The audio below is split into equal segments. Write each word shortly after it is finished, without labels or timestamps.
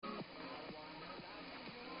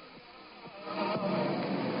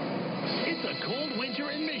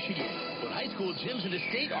Stitcher in Michigan. But high school gyms in the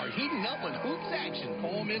state are heating up with hoops action.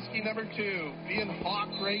 Ole Miskey number 2, being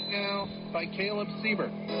hawked right now by Caleb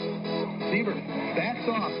Siebert. Siebert backs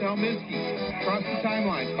off. Now Miskey across the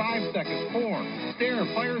timeline. 5 seconds. 4. Stair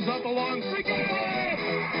fires up along. Freaking ball!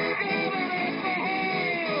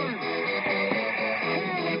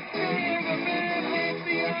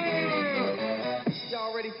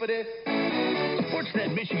 Y'all ready for this?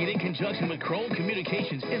 Sportsnet Michigan, in conjunction with Kroll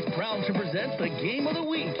Communications, is proud to present the Game of the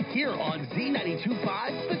Week here on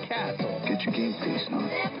Z92.5 The Castle. Get your game face on.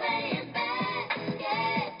 They're playing basketball.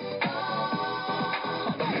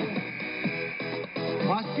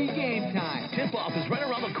 Must be game time. Tip-off is right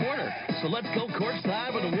around the corner, so let's go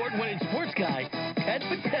courtside with award-winning sports guy Ted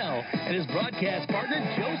Patel and his broadcast partner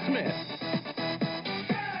Joe Smith.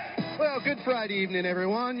 Well, good Friday evening,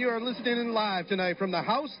 everyone. You are listening in live tonight from the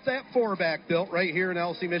house that Fourback built right here in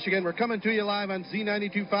Elsie, Michigan. We're coming to you live on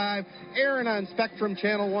Z92.5, airing on Spectrum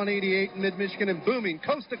Channel 188 in mid-Michigan and booming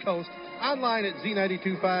coast to coast, online at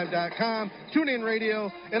Z925.com, TuneIn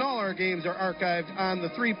Radio, and all our games are archived on the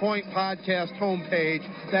 3 Point Podcast homepage.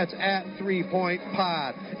 That's at 3 Point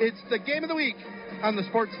Pod. It's the Game of the Week on the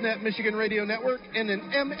Sportsnet Michigan Radio Network and an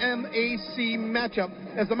MMAC matchup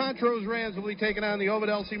as the Montrose Rams will be taking on the Ovid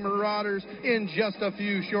Elsie Marauders in just a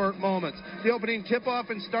few short moments. The opening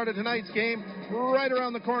tip-off and start of tonight's game right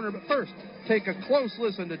around the corner. But first, take a close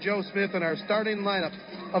listen to Joe Smith and our starting lineup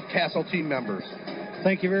of Castle team members.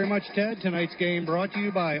 Thank you very much, Ted. Tonight's game brought to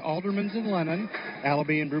you by Aldermans and Lennon,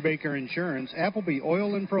 Allaby and Brubaker Insurance, Appleby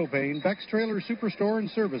Oil and Propane, Beck's Trailer Superstore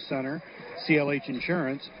and Service Center, CLH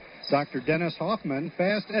Insurance, Dr. Dennis Hoffman,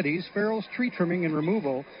 Fast Eddie's, Farrell's Tree Trimming and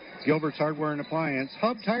Removal, Gilbert's Hardware and Appliance,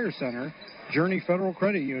 Hub Tire Center, Journey Federal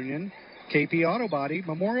Credit Union, KP Auto Body,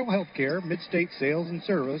 Memorial Healthcare, Midstate Sales and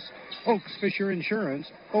Service, Oaks Fisher Insurance,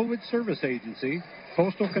 Ovid Service Agency,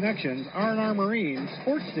 Postal Connections, R&R Marine,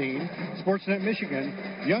 Sports Scene, Sportsnet Michigan,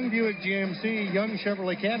 Young Buick GMC, Young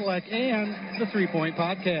Chevrolet Cadillac, and the 3 Point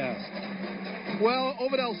Podcast. Well,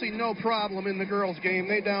 Ovid Elsie, no problem in the girls' game.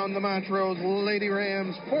 They downed the Montrose Lady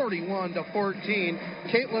Rams 41-14.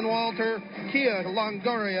 Caitlin Walter, Kia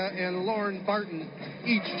Longoria, and Lauren Barton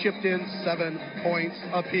each chipped in 7 points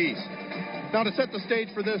apiece. Now to set the stage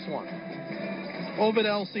for this one, Ovid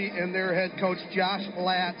Elsie and their head coach Josh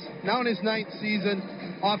Latz, now in his 9th season,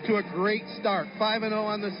 off to a great start. 5-0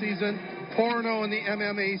 on the season, 4-0 in the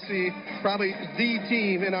MMAC. Probably the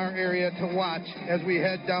team in our area to watch as we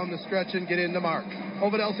head down the stretch and get into March.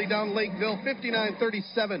 Ovid Elsie down Lakeville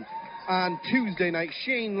 59-37 on Tuesday night.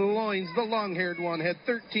 Shane Loins, the long-haired one, had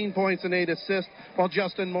 13 points and 8 assists, while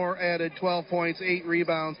Justin Moore added 12 points, 8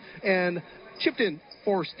 rebounds, and chipped in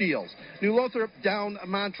 4 steals. New Lothrop down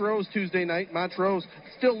Montrose Tuesday night. Montrose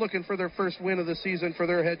still looking for their first win of the season for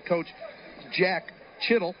their head coach, Jack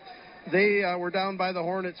Chittle. They were down by the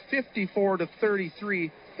Hornets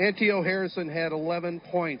 54-33. Antio Harrison had 11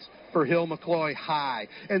 points for Hill McCloy High.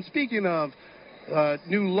 And speaking of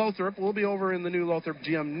New Lothrop, we'll be over in the New Lothrop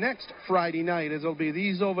gym next Friday night, as it'll be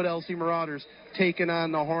these Ovid Elsie Marauders taking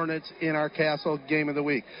on the Hornets in our Castle Game of the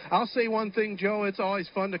Week. I'll say one thing, Joe. It's always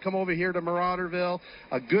fun to come over here to Marauderville.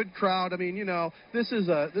 A good crowd. I mean, you know, this is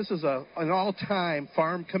an all-time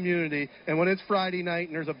farm community, and when it's Friday night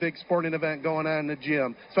and there's a big sporting event going on in the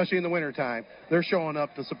gym, especially in the wintertime, they're showing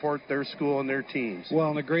up to support their school and their teams. Well,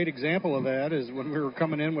 and a great example of that is when we were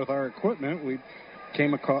coming in with our equipment, we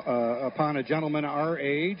came upon a gentleman our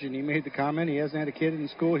age, and he made the comment he hasn't had a kid in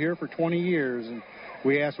school here for 20 years. And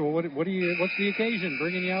we asked, well, what's the occasion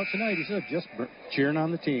bringing you out tonight? He said, just cheering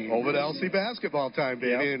on the team. Ovid Elsie basketball time,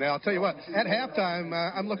 baby. Yep. And I'll tell you what, at halftime,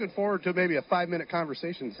 I'm looking forward to maybe a 5-minute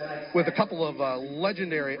conversation with a couple of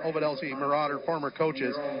legendary Ovid Elsie Marauder former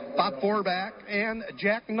coaches. Bob Fourback and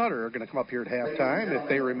Jack Nutter are going to come up here at halftime, if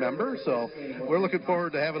they remember. So we're looking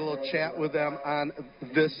forward to having a little chat with them on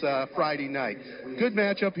this Friday night. Good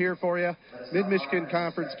matchup here for you. Mid-Michigan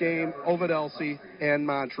Conference game, Ovid Elsie and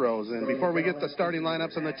Montrose. And before we get the starting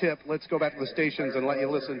lineups on the tip, let's go back to the stations and let you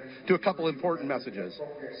listen to a couple important messages.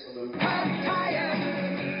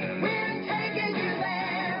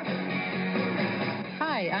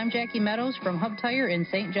 Hi, I'm Jackie Meadows from Hub Tire in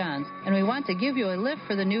St. John's, and we want to give you a lift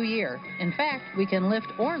for the new year. In fact, we can lift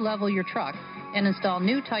or level your truck and install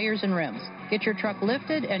new tires and rims. Get your truck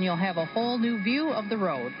lifted and you'll have a whole new view of the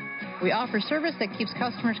road. We offer service that keeps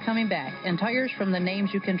customers coming back and tires from the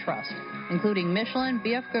names you can trust, including Michelin,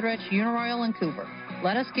 BF Goodrich, Uniroyal, and Cooper.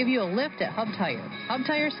 Let us give you a lift at Hub Tire. Hub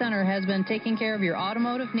Tire Center has been taking care of your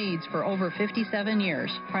automotive needs for over 57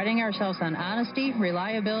 years, priding ourselves on honesty,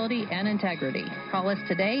 reliability, and integrity. Call us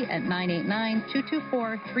today at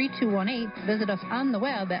 989-224-3218. Visit us on the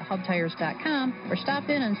web at hubtires.com or stop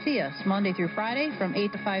in and see us Monday through Friday from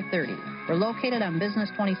 8 to 5:30. We're located on Business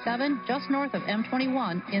 27, just north of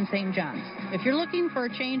M21 in St. John's. If you're looking for a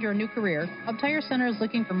change or a new career, Hub Tire Center is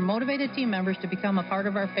looking for motivated team members to become a part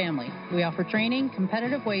of our family. We offer training,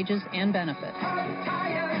 competitive wages, and benefits.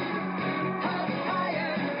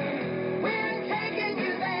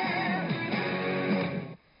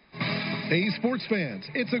 Hey, sports fans,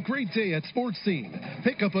 it's a great day at Sports Scene.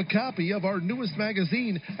 Pick up a copy of our newest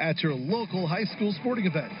magazine at your local high school sporting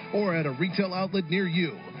event or at a retail outlet near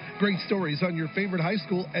you. Great stories on your favorite high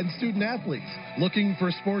school and student athletes. Looking for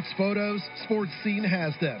sports photos? Sports Scene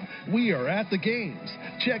has them. We are at the games.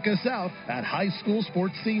 Check us out at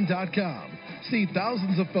highschoolsportscene.com. See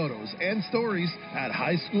thousands of photos and stories at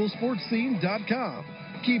highschoolsportscene.com.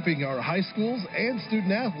 Keeping our high schools and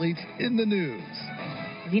student athletes in the news.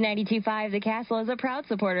 Z92.5 The Castle is a proud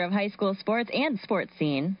supporter of high school sports and Sports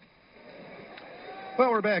Scene.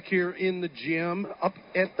 Well, we're back here in the gym, up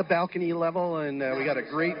at the balcony level, and we got a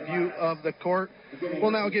great view of the court.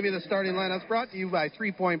 We'll now give you the starting lineups brought to you by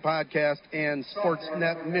 3 Point Podcast and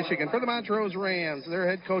Sportsnet Michigan. For the Montrose Rams, their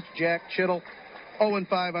head coach, Jack Chittle,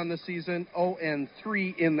 0-5 on the season,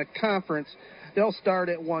 0-3 in the conference. They'll start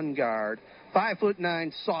at one guard,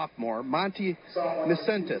 5'9" sophomore, Monty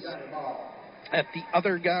Misentis. At the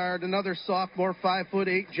other guard, another sophomore,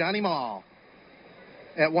 5'8", Johnny Mall.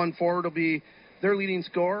 At one forward will be their leading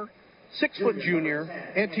scorer, 6' junior,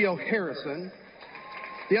 Antio Harrison.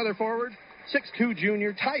 The other forward, 6'2"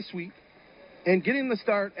 junior, Ty Sweet. And getting the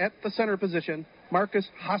start at the center position, Marcus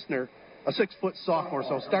Hosner, a 6' sophomore.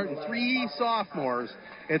 So starting 3 sophomores.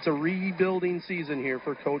 It's a rebuilding season here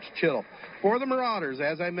for Coach Chittle. For the Marauders,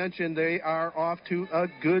 as I mentioned, they are off to a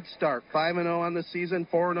good start. 5-0 on the season,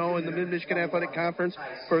 4-0 in the Mid-Michigan Athletic Conference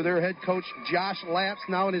for their head coach, Josh Lapps,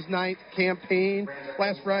 now in his 9th campaign.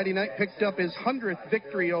 Last Friday night picked up his 100th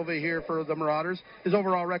victory over here for the Marauders. His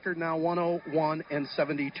overall record now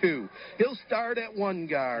 101-72. He'll start at one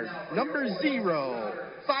guard, number 0,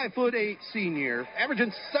 5'8" senior,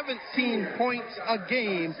 averaging 17 points a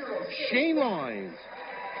game, Shane Loynes.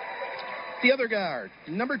 The other guard,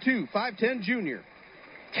 number 2, 5'10" junior,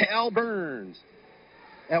 Cal Burns.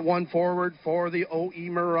 At one forward for the OE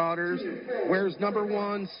Marauders, wears number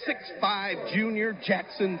 1, 6'5" junior,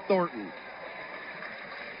 Jackson Thornton.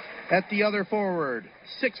 At the other forward,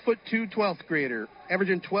 6'2", 12th grader,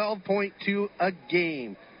 averaging 12.2 a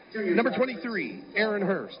game, number 23, Aaron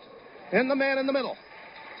Hurst. And the man in the middle,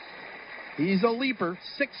 he's a leaper,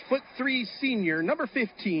 6'3" senior, number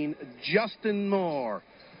 15, Justin Moore.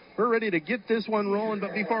 We're ready to get this one rolling,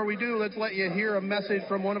 but before we do, let's let you hear a message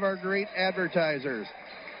from one of our great advertisers.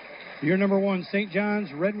 Your number one St.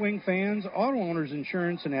 John's Red Wing fans, Auto Owners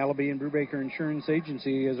Insurance and Allaby and Brubaker Insurance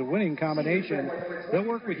Agency is a winning combination. They'll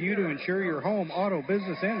work with you to insure your home, auto,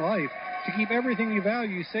 business, and life to keep everything you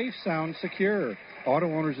value safe, sound, secure.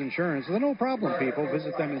 Auto Owners Insurance, the no problem people.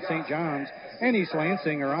 Visit them in St. John's and East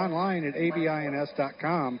Lansing or online at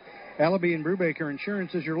abins.com. Allaby and Brubaker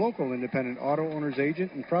Insurance is your local independent auto owner's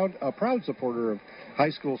agent and a proud supporter of high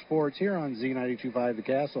school sports here on Z92.5 The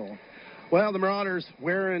Castle. Well, the Marauders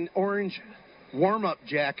wearing orange warm-up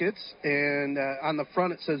jackets, and on the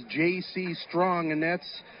front it says J.C. Strong, and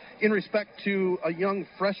that's in respect to a young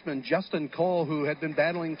freshman, Justin Cole, who had been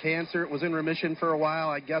battling cancer. It was in remission for a while.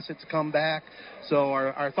 I guess it's come back. So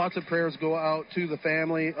our thoughts and prayers go out to the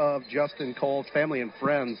family of Justin Cole's family and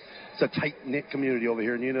friends. It's a tight-knit community over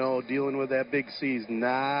here, and, you know, dealing with that Big C is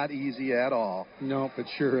not easy at all. Nope, it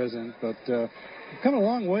sure isn't. But we've come a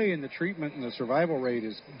long way in the treatment, and the survival rate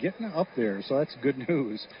is getting up there, so that's good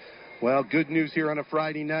news. Well, good news here on a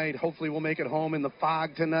Friday night. Hopefully we'll make it home in the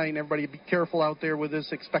fog tonight. And everybody be careful out there with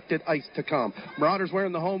this expected ice to come. Marauders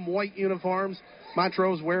wearing the home white uniforms.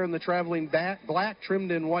 Montrose wearing the traveling black, trimmed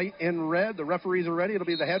in white and red. The referees are ready. It'll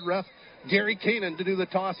be the head ref, Gary Kanan, to do the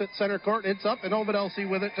toss at center court. It's up, and Ovidelsi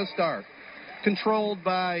with it to start. Controlled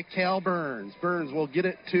by Cal Burns. Burns will get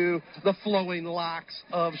it to the flowing locks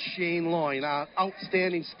of Shane Loynes, an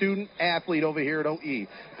outstanding student athlete over here at OE.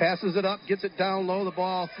 Passes it up, gets it down low, the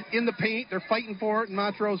ball in the paint. They're fighting for it, and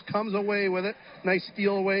Montrose comes away with it. Nice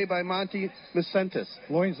steal away by Monty Misentis.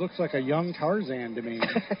 Loynes looks like a young Tarzan to me.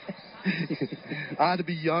 Odd to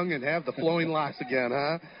be young and have the flowing locks again,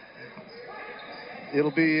 huh?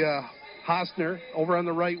 It'll be Hosner over on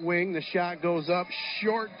the right wing. The shot goes up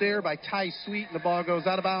short there by Ty Sweet, and the ball goes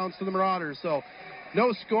out of bounds to the Marauders. So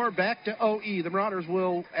No score, back to OE. The Marauders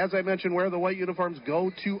will, as I mentioned, wear the white uniforms,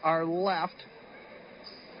 go to our left.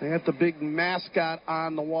 They got the big mascot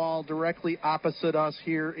on the wall directly opposite us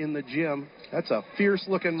here in the gym. That's a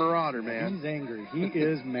fierce-looking Marauder, man. He's angry. He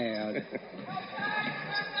is mad.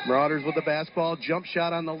 Marauders with the basketball. Jump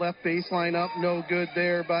shot on the left baseline up. No good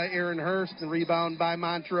there by Aaron Hurst. And rebound by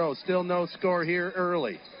Montrose. Still no score here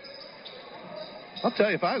early. I'll tell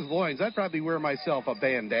you, if I was Loins, I'd probably wear myself a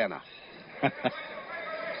bandana.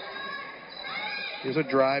 Here's a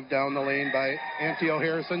drive down the lane by Antio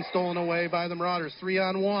Harrison, stolen away by the Marauders.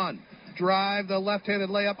 3-on-1. Drive, the left-handed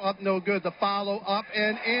layup up, no good. The follow up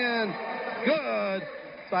and in. Good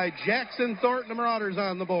by Jackson Thornton. The Marauders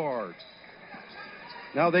on the board.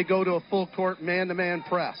 Now they go to a full-court man-to-man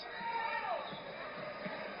press.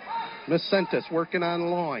 Misentis working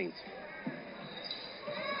on Loins.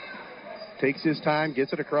 Takes his time,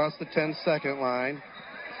 gets it across the 10-second line.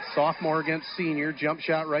 Sophomore against senior. Jump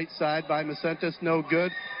shot right side by Misentis. No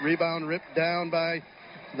good. Rebound ripped down by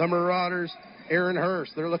the Marauders. Aaron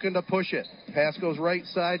Hurst. They're looking to push it. Pass goes right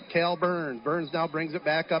side. Cal Burns. Burns now brings it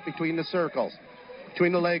back up between the circles.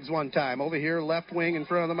 Between the legs one time. Over here, left wing in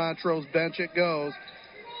front of the Montrose bench it goes.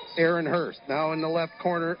 Aaron Hurst. Now in the left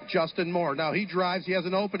corner, Justin Moore. Now he drives. He has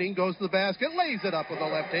an opening. Goes to the basket. Lays it up with the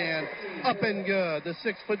left hand. Up and good. The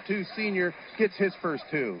 6'2" senior gets his first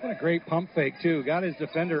two. What a great pump fake, too. Got his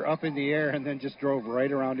defender up in the air and then just drove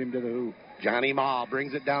right around him to the hoop. Johnny Mall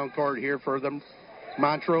brings it down court here for the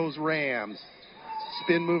Montrose Rams.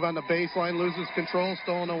 Spin move on the baseline. Loses control.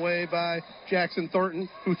 Stolen away by Jackson Thornton,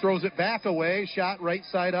 who throws it back away. Shot right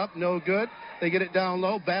side up. No good. They get it down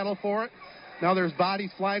low. Battle for it. Now there's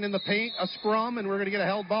bodies flying in the paint, a scrum, and we're going to get a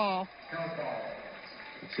held ball.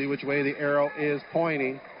 Let's see which way the arrow is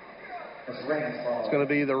pointing. It's going to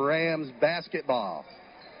be the Rams basketball.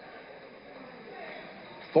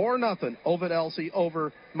 4-0, Ovid Elsie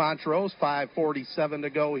over Montrose. 5:47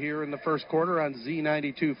 to go here in the first quarter on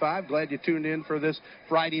Z92.5. Glad you tuned in for this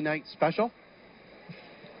Friday night special.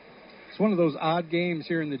 It's one of those odd games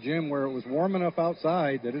here in the gym where it was warm enough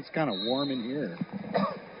outside that it's kind of warm in here.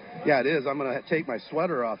 Yeah, it is. I'm going to take my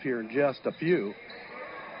sweater off here in just a few.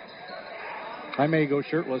 I may go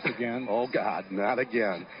shirtless again. Oh, God, not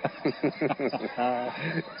again.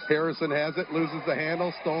 Harrison has it, loses the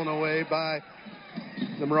handle, stolen away by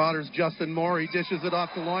the Marauders' Justin Moore. He dishes it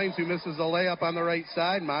off to Loins, who misses a layup on the right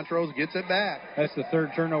side. Montrose gets it back. That's the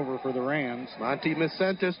third turnover for the Rams. Monty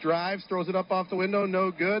Misentis drives, throws it up off the window,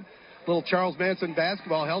 no good. Little Charles Manson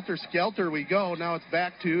basketball, helter-skelter we go. Now it's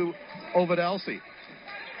back to Ovid Elsie.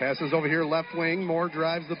 Passes over here, left wing. Moore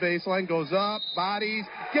drives the baseline, goes up, bodies,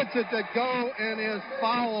 gets it to go, and is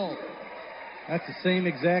fouled. That's the same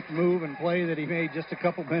exact move and play that he made just a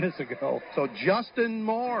couple minutes ago. So Justin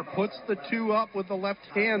Moore puts the two up with the left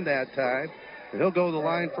hand that time. And he'll go to the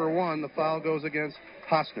line for one. The foul goes against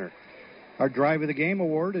Hosner. Our Drive of the Game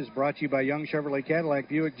award is brought to you by Young Chevrolet Cadillac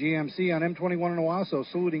Buick GMC on M21 in Owasso,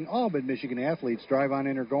 saluting all Mid-Michigan athletes. Drive on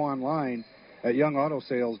in or go online at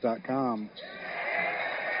youngautosales.com.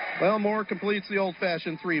 Well, Moore completes the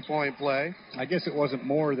old-fashioned three-point play. I guess it wasn't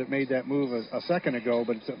Moore that made that move a second ago,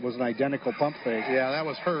 but it was an identical pump fake. Yeah, that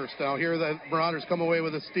was Hurst. Now here the Marauders come away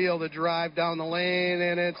with a steal, the drive down the lane,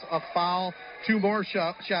 and it's a foul. Two more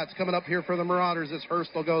shots coming up here for the Marauders as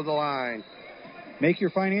Hurst will go to the line. Make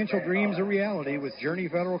your financial dreams a reality with Journey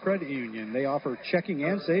Federal Credit Union. They offer checking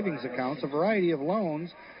and savings accounts, a variety of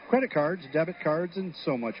loans, credit cards, debit cards, and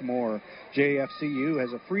so much more. JFCU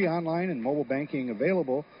has a free online and mobile banking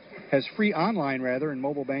available. Has free online and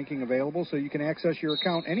mobile banking available, so you can access your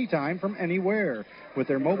account anytime from anywhere. With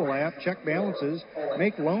their mobile app, check balances,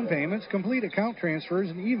 make loan payments, complete account transfers,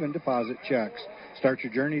 and even deposit checks. Start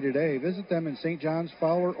your journey today. Visit them in St. John's,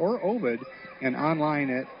 Fowler, or Ovid, and online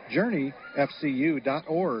at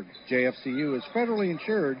journeyfcu.org. JFCU is federally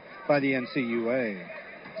insured by the NCUA.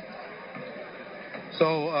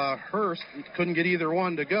 So Hurst couldn't get either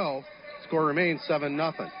one to go. Score remains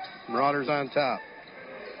 7-0. Marauders on top.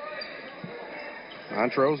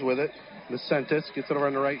 Montrose with it. Misentis gets it over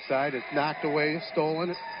on the right side. It's knocked away,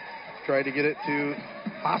 stolen. Tried to get it to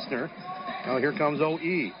Hosner. Now here comes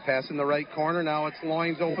OE. Pass in the right corner. Now it's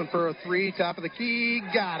Loins open for a three. Top of the key.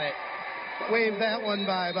 Got it. Waved that one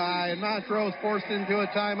bye-bye. And Montrose forced into a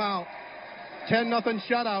timeout. 10-0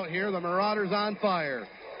 shutout here. The Marauders on fire.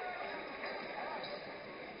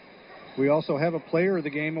 We also have a Player of the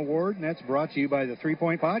Game award, and that's brought to you by the 3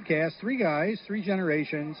 Point Podcast. 3 guys, 3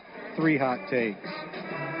 generations, 3 hot takes.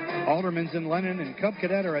 Aldermans and Lennon and Cub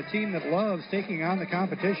Cadet are a team that loves taking on the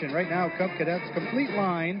competition. Right now, Cub Cadet's complete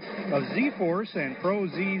line of Z-Force and Pro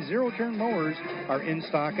Z zero-turn mowers are in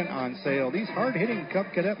stock and on sale. These hard-hitting Cub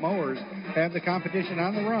Cadet mowers have the competition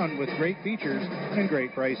on the run with great features and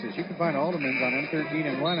great prices. You can find Aldermans on M13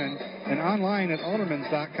 and Lennon and online at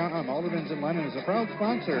aldermans.com. Aldermans and Lennon is a proud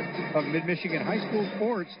sponsor of Mid-Michigan High School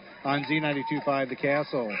sports on Z92.5 The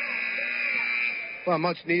Castle. Well,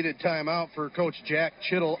 much-needed timeout for Coach Jack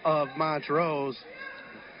Chittle of Montrose.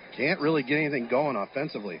 Can't really get anything going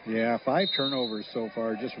offensively. Yeah, 5 turnovers so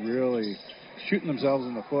far, just really shooting themselves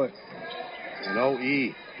in the foot. And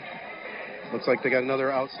OE. Looks like they got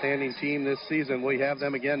another outstanding team this season. We have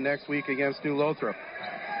them again next week against New Lothrop.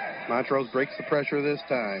 Montrose breaks the pressure this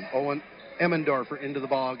time. Owen Emmendorfer into the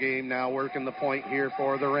ball game now, working the point here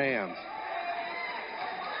for the Rams.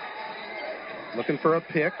 Looking for a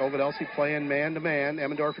pick. Ovidelsey playing man-to-man.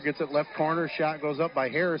 Emmendorfer gets it left corner. Shot goes up by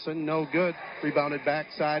Harrison. No good. Rebounded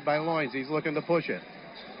backside by Loins. He's looking to push it.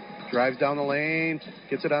 Drives down the lane.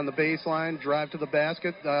 Gets it on the baseline. Drive to the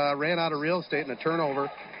basket. Ran out of real estate and a turnover.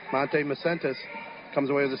 Monte Macentis comes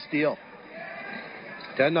away with a steal.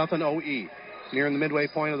 10-0 OE. Nearing the midway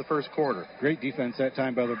point of the first quarter. Great defense that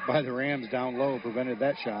time by the Rams down low. Prevented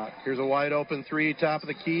that shot. Here's a wide open three. Top of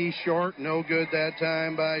the key. Short. No good that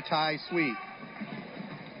time by Ty Sweet.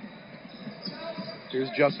 Here's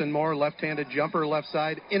Justin Moore, left-handed jumper, left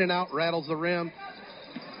side, in and out, rattles the rim.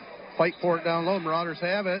 Fight for it down low. Marauders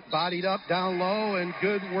have it. Bodied up down low, and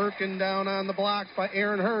good working down on the blocks by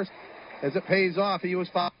Aaron Hurst. As it pays off, he was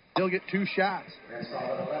fouled. He'll get 2 shots.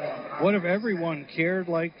 What if everyone cared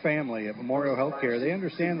like family at Memorial Healthcare? They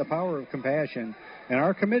understand the power of compassion and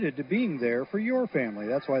are committed to being there for your family.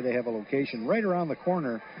 That's why they have a location right around the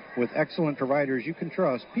corner with excellent providers you can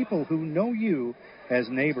trust, people who know you as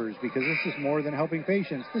neighbors, because this is more than helping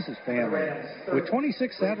patients. This is family. With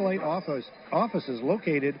 26 satellite offices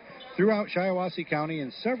located throughout Shiawassee County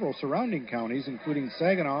and several surrounding counties, including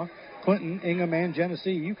Saginaw, Clinton, Ingham, and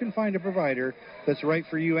Genesee, you can find a provider that's right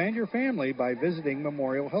for you and your family by visiting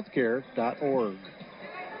memorialhealthcare.org.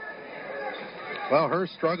 Well,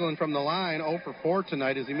 Hurst struggling from the line, 0 for 4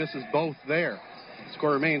 tonight as he misses both there.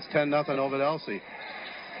 Score remains 10-0 Ovidelsey.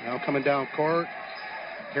 Now coming down court.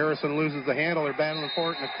 Harrison loses the handle. They're battling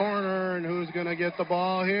for it in the corner. And who's going to get the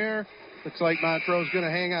ball here? Looks like Montrose going to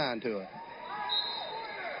hang on to it.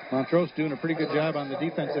 Montrose doing a pretty good job on the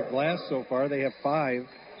defensive glass so far. They have 5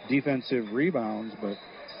 defensive rebounds, but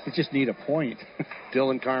they just need a point.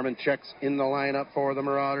 Dylan Carmen checks in the lineup for the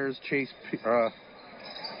Marauders.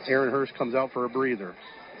 Aaron Hurst comes out for a breather.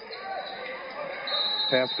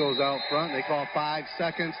 Pass goes out front. They call 5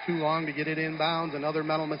 seconds. Too long to get it inbounds. Another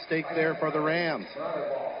mental mistake there for the Rams.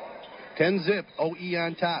 10-zip. OE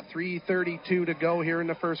on top. 3:32 to go here in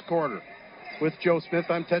the first quarter. With Joe Smith,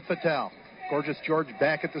 I'm Ted Fattel. Gorgeous George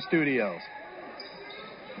back at the studios.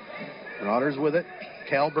 Marauders with it.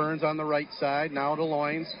 Cal Burns on the right side. Now to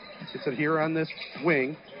Loins. Gets it here on this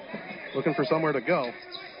wing. Looking for somewhere to go.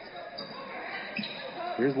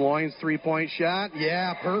 Here's Loins' three-point shot.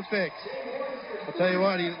 Yeah, perfect. I'll tell you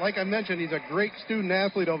what, like I mentioned, he's a great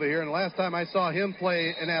student-athlete over here, and last time I saw him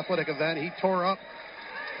play an athletic event, he tore up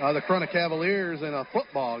the Corunna Cavaliers in a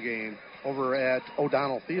football game over at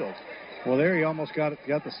O'Donnell Field. Well, there he almost got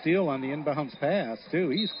the steal on the inbounds pass, too.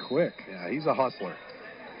 He's quick. Yeah, he's a hustler.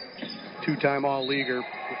 2-time All-Leaguer,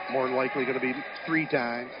 more than likely going to be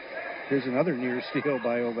 3-time. Here's another near steal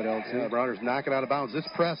by Ovidelsey. Yeah, the Marauders knock it out of bounds. This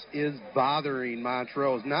press is bothering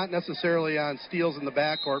Montrose. Not necessarily on steals in the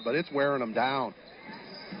backcourt, but it's wearing them down.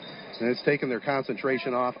 And it's taking their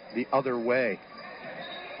concentration off the other way.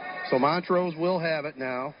 So Montrose will have it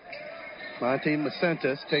now. Monte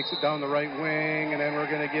Macentis takes it down the right wing, and then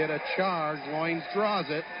we're going to get a charge. Loins draws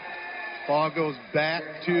it. Ball goes back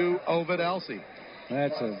to Ovidelsey.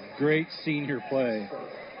 That's a great senior play.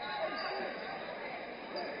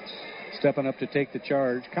 Stepping up to take the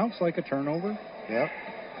charge. Counts like a turnover. Yep.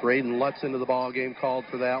 Braden Lutz into the ball game, called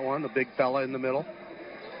for that one. The big fella in the middle.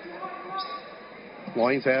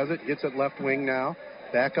 Loins has it. Gets it left wing now.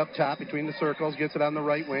 Back up top between the circles. Gets it on the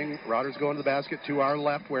right wing. Marauders going to the basket to our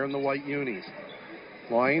left, wearing the white unis.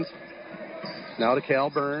 Loins. Now to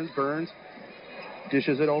Cal Burns. Burns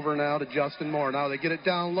dishes it over now to Justin Moore. Now they get it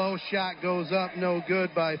down low. Shot goes up. No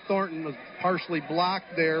good by Thornton. Was partially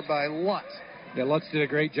blocked there by Lutz. Yeah, Lutz did a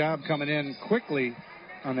great job coming in quickly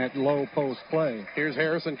on that low post play. Here's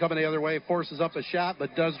Harrison coming the other way, forces up a shot,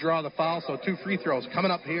 but does draw the foul, so 2 free throws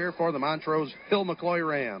coming up here for the Montrose Hill McCloy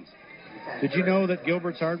Rams. Did you know that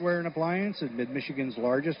Gilbert's Hardware and Appliance is Mid-Michigan's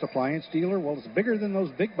largest appliance dealer? Well, it's bigger than those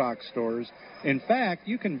big box stores. In fact,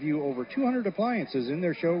 you can view over 200 appliances in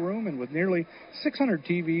their showroom, and with nearly 600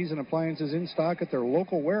 TVs and appliances in stock at their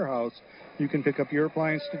local warehouse, you can pick up your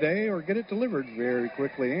appliance today or get it delivered very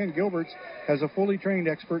quickly. And Gilbert's has a fully trained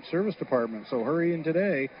expert service department, so hurry in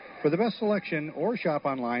today for the best selection or shop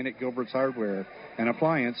online at Gilbert's Hardware and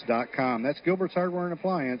Appliance.com. That's Gilbert's Hardware and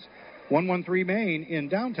Appliance, 113 Main in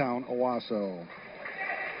downtown Owasso.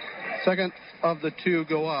 Second of the two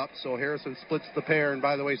go up, so Harrison splits the pair. And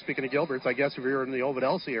by the way, speaking of Gilbert's, I guess if you're in the Ovid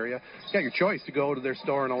Elsie area, you got your choice to go to their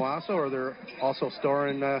store in Owasso or their also store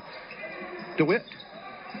in DeWitt.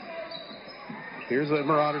 Here's the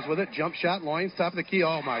Marauders with it. Jump shot, Loins, top of the key.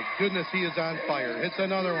 Oh, my goodness, he is on fire. Hits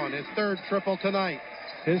another one. His third triple tonight.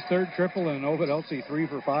 His third triple, and Ovid Elsie 3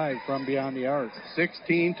 for 5 from beyond the arc.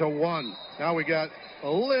 16-1. Now we got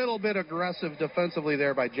a little bit aggressive defensively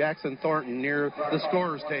there by Jackson Thornton near the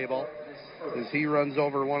scorer's table as he runs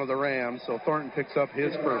over one of the Rams. So Thornton picks up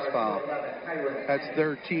his first foul. That's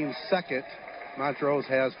their team's second. Montrose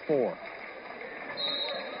has 4.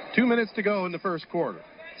 2 minutes to go in the first quarter.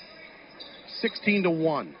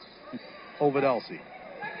 16-1. Ovid Elsie.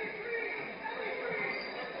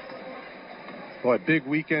 Boy, big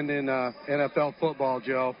weekend in NFL football,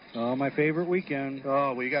 Joe. Oh, my favorite weekend.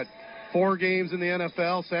 Oh, we got 4 games in the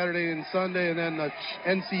NFL, Saturday and Sunday, and then the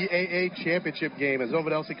NCAA championship game as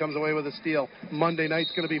Ovid Elsie comes away with a steal. Monday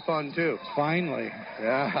night's going to be fun, too. Finally.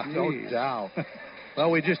 Yeah, no doubt.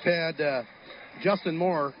 Well, we just had Justin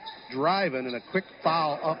Moore driving and a quick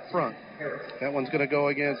foul up front. That one's going to go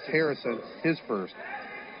against Harrison, his first.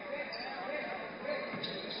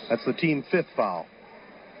 That's the team 5th foul.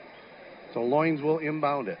 So Loins will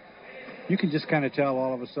inbound it. You can just kind of tell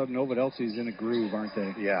all of a sudden Ovid Elsie's in a groove, aren't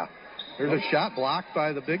they? Yeah. There's a shot blocked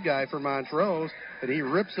by the big guy for Montrose, and he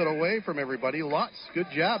rips it away from everybody. Lutz, good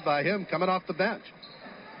job by him coming off the bench.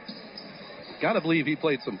 Got to believe he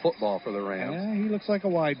played some football for the Rams. Yeah, he looks like a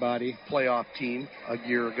wide body. Playoff team a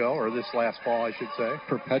year ago, or this last fall, I should say.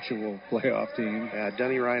 Perpetual playoff team. Yeah,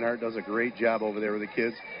 Denny Reinhardt does a great job over there with the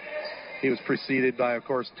kids. He was preceded by, of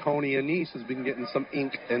course, Tony Anise, has been getting some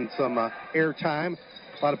ink and some airtime.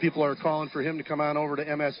 A lot of people are calling for him to come on over to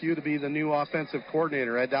MSU to be the new offensive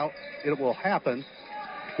coordinator. I doubt it will happen.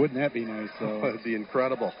 Wouldn't that be nice, though? It would be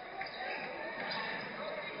incredible.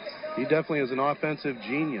 He definitely is an offensive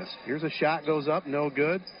genius. Here's a shot, goes up, no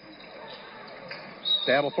good.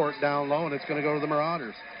 Davenport down low, and it's going to go to the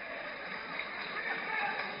Marauders.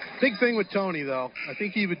 Big thing with Tony, though, I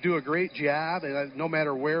think he would do a great job, and no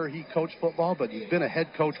matter where he coached football, but he's been a head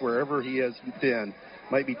coach wherever he has been.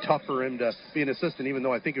 Might be tough for him to be an assistant, even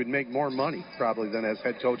though I think he would make more money probably than as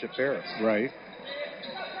head coach at Ferris. Right.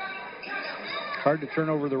 Hard to turn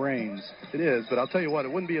over the reins. It is, but I'll tell you what, it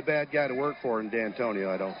wouldn't be a bad guy to work for in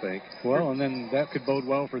D'Antonio, I don't think. Well, and then that could bode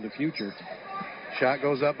well for the future. Shot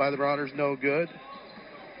goes up by the Marauders, no good.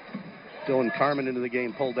 Dylan Carmen into the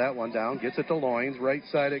game, pulled that one down, gets it to Loins. Right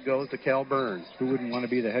side it goes to Cal Burns. Who wouldn't want to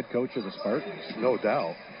be the head coach of the Spartans? No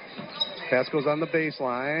doubt. Pass goes on the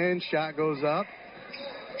baseline, shot goes up.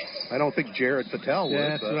 I don't think Jared Patel would. Yeah,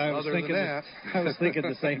 that's what I was thinking. I was thinking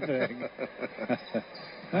the same thing.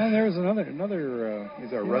 And there's another.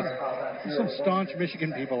 He's our some staunch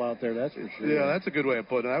Michigan people out there, that's for sure. Yeah, that's a good way of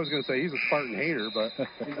putting it. I was going to say he's a Spartan hater, but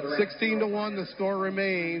 16-1, the score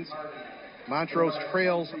remains. Montrose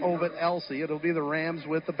trails Ovid Elsie. It'll be the Rams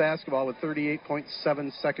with the basketball with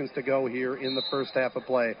 38.7 seconds to go here in the first half of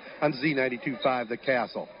play on Z92.5, The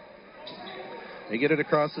Castle. They get it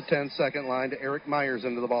across the 10-second line to Eric Myers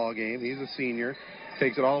into the ball game. He's a senior.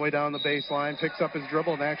 Takes it all the way down the baseline, picks up his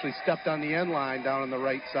dribble, and actually stepped on the end line down on the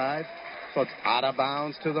right side. So it's out of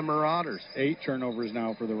bounds to the Marauders. 8 turnovers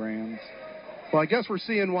now for the Rams. Well, I guess we're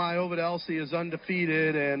seeing why Ovid Elsie is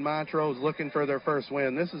undefeated and Montrose looking for their first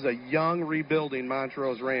win. This is a young, rebuilding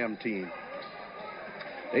Montrose Ram team.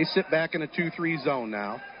 They sit back in a 2-3 zone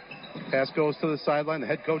now. Pass goes to the sideline. The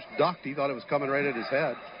head coach ducked. He thought it was coming right at his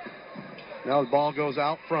head. Now the ball goes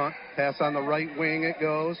out front. Pass on the right wing it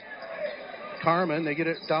goes. Carmen, they get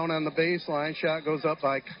it down on the baseline. Shot goes up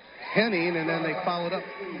by Henning, and then they follow it up.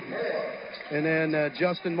 And then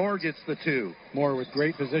Justin Moore gets the 2. Moore with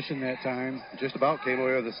great position that time. Just about came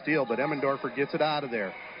away with a steal, but Emmendorfer gets it out of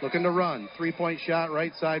there. Looking to run. 3-point shot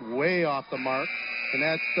right side, way off the mark. And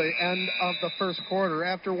that's the end of the first quarter.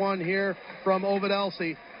 After one here from Ovid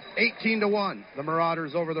Elsie, 18-1. The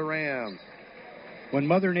Marauders over the Rams. When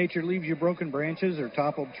Mother Nature leaves you broken branches or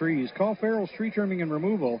toppled trees, call Farrell's Tree Trimming and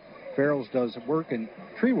Removal. Farrell's does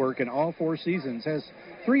tree work in all 4 seasons, has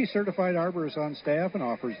 3 certified arborists on staff, and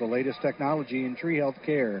offers the latest technology in tree health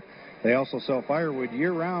care. They also sell firewood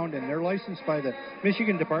year-round, and they're licensed by the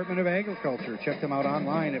Michigan Department of Agriculture. Check them out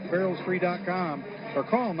online at farrellstree.com or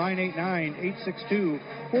call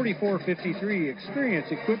 989-862-4453. Experience,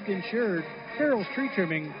 equipped, insured, Farrell's Tree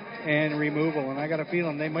Trimming and Removal. And I got a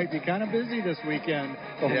feeling they might be kind of busy this weekend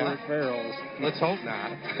over at Farrell's. Let's hope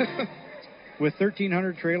not. With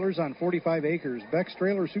 1,300 trailers on 45 acres, Beck's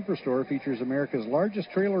Trailer Superstore features America's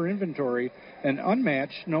largest trailer inventory and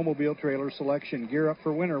unmatched snowmobile trailer selection. Gear up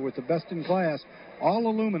for winter with the best-in-class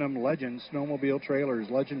all-aluminum Legend snowmobile trailers.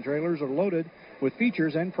 Legend trailers are loaded with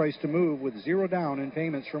features and price to move with zero down and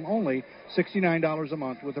payments from only $69 a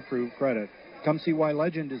month with approved credit. Come see why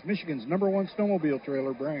Legend is Michigan's #1 snowmobile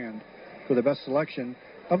trailer brand. For the best selection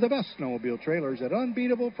of the best snowmobile trailers at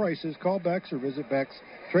unbeatable prices, call Beck's or visit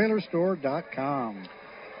Beck'sTrailerStore.com.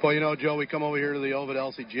 Well, you know, Joe, we come over here to the Ovid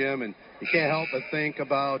Elsie gym, and you can't help but think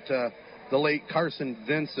about the late Carson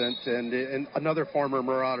Vincent and another former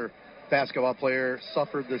Marauder basketball player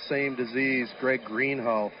suffered the same disease, Greg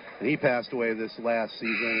Greenhoe, and he passed away this last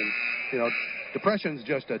season. And, you know, depression's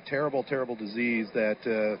just a terrible, terrible disease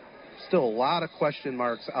that still a lot of question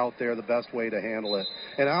marks out there, the best way to handle it.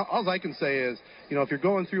 And all I can say is, you know, if you're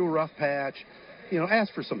going through a rough patch, you know,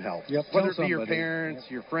 ask for some help. Yep, whether it be your parents,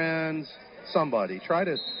 your friends, somebody. Try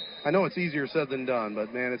to, I know it's easier said than done,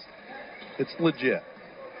 but, man, it's legit.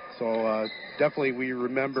 So definitely we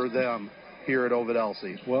remember them here at Ovid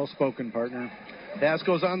Elsie. Well spoken, partner. Pass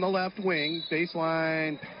goes on the left wing.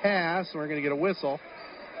 Baseline pass. We're going to get a whistle.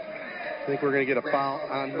 I think we're going to get a foul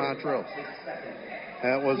on Montrose.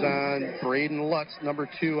 That was on Braden Lutz, number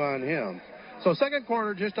 2 on him. So second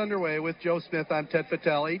quarter just underway with Joe Smith. I'm Ted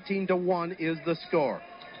Fattel. 18-1 is the score.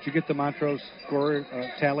 Did you get the Montrose score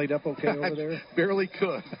tallied up okay over there? Barely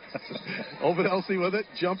could. Ovid Elsie with it.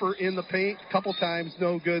 Jumper in the paint. Couple times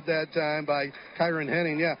no good that time by Kyron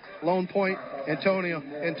Henning. Yeah, lone point. Antio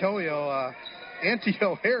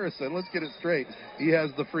Harrison. Let's get it straight. He has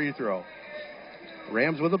the free throw.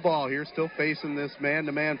 Rams with the ball here, still facing this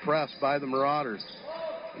man-to-man press by the Marauders.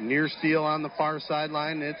 Near steal on the far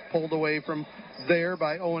sideline. It's pulled away from there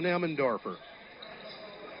by Owen Emmendorfer.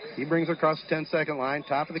 He brings it across the 10-second line,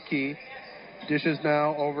 top of the key. Dishes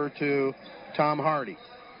now over to Tom Hardy.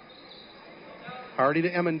 Hardy to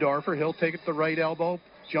Emmendorfer. He'll take it to the right elbow.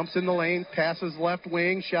 Jumps in the lane, passes left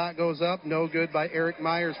wing. Shot goes up. No good by Eric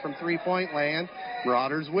Myers from three-point land.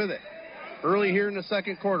 Marauders with it. Early here in the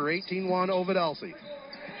second quarter, 18-1 Ovid Elsie.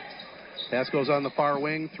 Pass goes on the far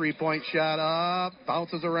wing. Three-point shot up.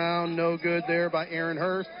 Bounces around. No good there by Aaron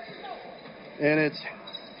Hurst. And it's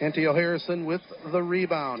Antio Harrison with the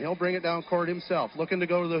rebound. He'll bring it down court himself. Looking to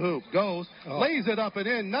go to the hoop. Goes. Lays it up and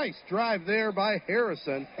in. Nice drive there by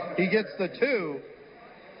Harrison. He gets the 2.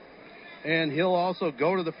 And he'll also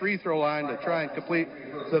go to the free throw line to try and complete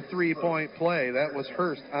the three-point play. That was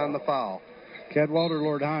Hurst on the foul. Cadwalder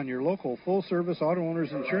Lord Hahn, your local full-service auto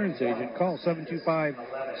owner's insurance agent. Call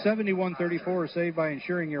 725-7134. Save by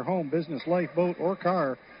insuring your home, business, life, boat, or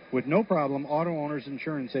car with no problem. Auto owner's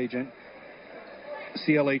insurance agent,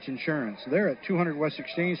 CLH Insurance. They're at 200 West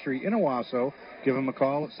Exchange Street in Owasso. Give them a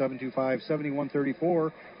call at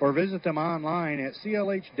 725-7134 or visit them online at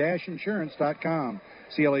clh-insurance.com.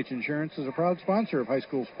 CLH Insurance is a proud sponsor of high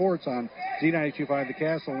school sports on Z92.5 The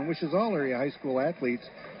Castle and wishes all area high school athletes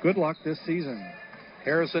good luck this season.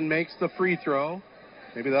 Harrison makes the free throw.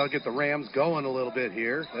 Maybe that'll get the Rams going a little bit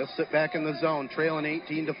here. They'll sit back in the zone, trailing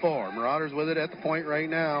 18-4. Marauders with it at the point right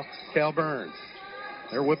now. Cal Burns.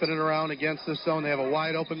 They're whipping it around against this zone. They have a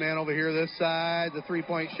wide open man over here this side. The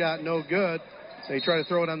three-point shot, no good. They try to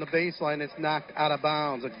throw it on the baseline. It's knocked out of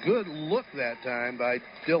bounds. A good look that time by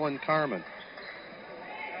Dylan Carmen.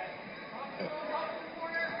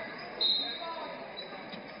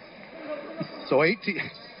 So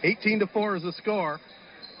 18-4 is the score.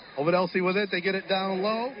 Ovid Elsie with it. They get it down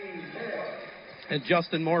low. And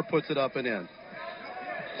Justin Moore puts it up and in.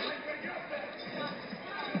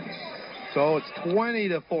 So it's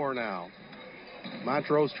 20-4 now.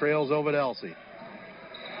 Montrose trails Ovid Elsie.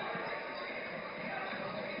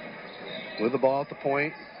 With the ball at the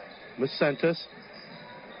point, Macentis.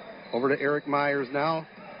 Over to Eric Myers now.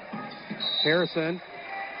 Harrison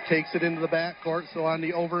takes it into the backcourt, so on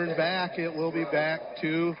the over and back, it will be back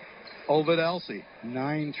to Ovid Elsie.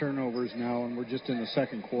 9 turnovers now, and we're just in the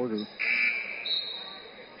second quarter.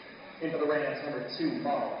 Into the Rams, number 2,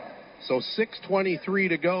 ball. So 6:23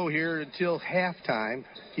 to go here until halftime.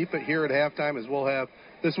 Keep it here at halftime as we'll have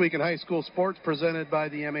This Week in High School Sports presented by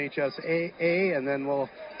the MHSAA, and then we'll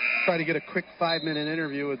try to get a quick 5-minute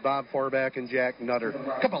interview with Bob Forback and Jack Nutter.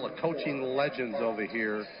 A couple of coaching legends over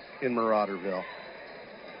here in Marauderville.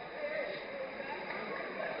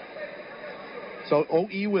 So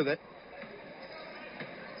OE with it.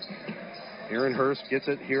 Aaron Hurst gets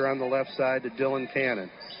it here on the left side to Dylan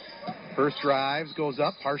Cannon. Hurst drives, goes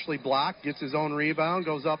up, partially blocked, gets his own rebound,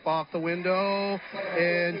 goes up off the window,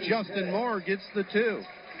 and Justin Moore gets the 2.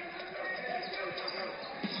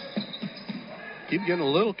 Keep getting a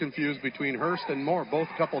little confused between Hurst and Moore, both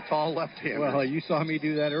a couple tall left-handers. Well, you saw me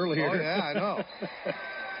do that earlier. Oh, yeah, I know.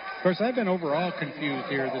 Of course, I've been overall confused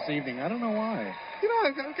here this evening. I don't know why. You know,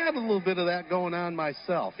 I've got a little bit of that going on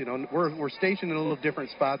myself. You know, we're stationed in a little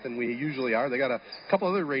different spot than we usually are. They got a couple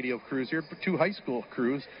other radio crews here, 2 high school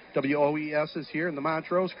crews. WOES is here, and the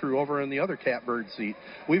Montrose crew over in the other catbird seat.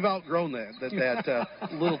 We've outgrown that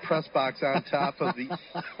little press box on top of the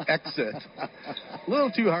exit. A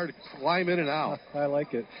little too hard to climb in and out. I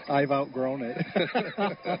like it. I've outgrown it,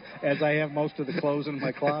 as I have most of the clothes in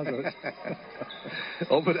my closet.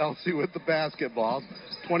 Ovid Elsie with the basketball.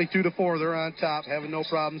 22-4, they're on top, having no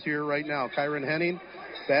problems here right now. Kyron Henning,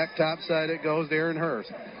 back top side it goes to Aaron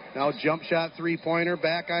Hurst. Now jump shot three-pointer,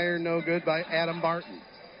 back iron, no good by Adam Barton.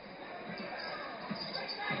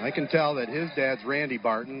 I can tell that his dad's Randy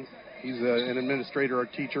Barton. He's an administrator or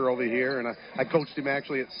teacher over here, and I coached him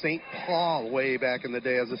actually at St. Paul way back in the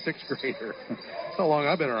day as a 6th grader. That's how long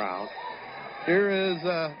I've been around. Here is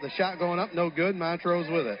the shot going up, no good. Montrose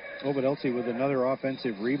with it. Ovid Elsie with another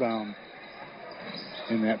offensive rebound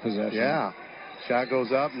in that possession. Yeah. Shot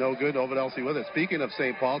goes up, no good. Ovid Elsie with it. Speaking of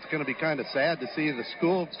St. Paul, it's going to be kind of sad to see the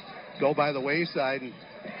school go by the wayside, and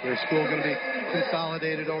their school going to be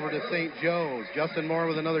consolidated over to St. Joe's. Justin Moore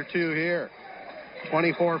with another 2 here.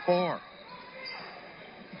 24-4.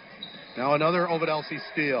 Now another Ovid Elsie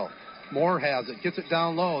steal. Moore has it, gets it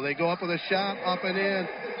down low. They go up with a shot, up and in.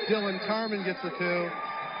 Dylan Carmen gets the 2.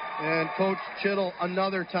 And Coach Chittle,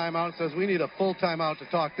 another timeout, says we need a full timeout to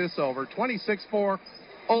talk this over. 26-4,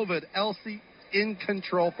 Ovid Elsie in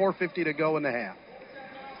control. 4:50 to go in the half.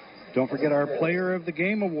 Don't forget our Player of the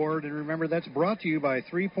Game Award. And remember, that's brought to you by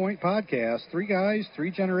 3 Point Podcast. 3 guys,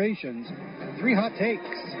 3 generations, 3 hot takes.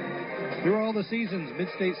 Through all the seasons,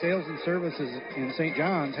 Midstate Sales and Services in St.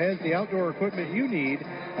 John's has the outdoor equipment you need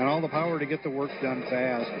and all the power to get the work done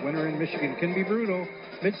fast. Winter in Michigan can be brutal.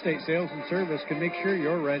 Midstate Sales and Service can make sure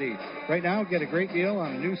you're ready. Right now, get a great deal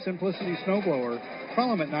on a new Simplicity snowblower.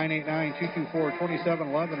 Call them at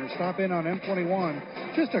 989-224-2711 or stop in on M21,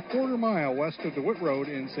 just a quarter mile west of DeWitt Road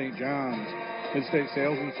in St. John's. Midstate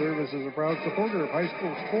Sales and Service is a proud supporter of high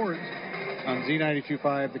school sports on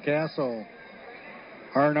Z92.5 The Castle.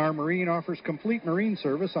 R&R Marine offers complete marine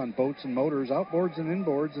service on boats and motors, outboards and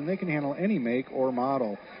inboards, and they can handle any make or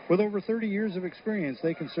model. With over 30 years of experience,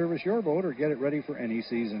 they can service your boat or get it ready for any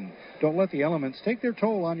season. Don't let the elements take their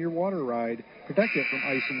toll on your water ride. Protect it from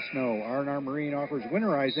ice and snow. R&R Marine offers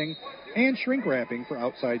winterizing and shrink wrapping for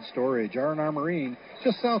outside storage. R&R Marine,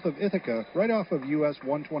 just south of Ithaca, right off of US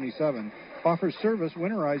 127, offers service,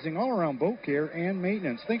 winterizing, all-around boat care and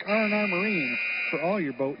maintenance. Think R&R Marine for all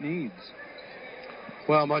your boat needs.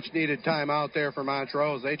 Well, much-needed time out there for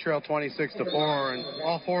Montrose. They trail 26-4, and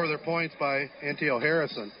all 4 of their points by Antio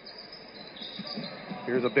Harrison.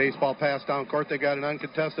 Here's a baseball pass down court. They got an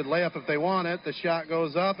uncontested layup if they want it. The shot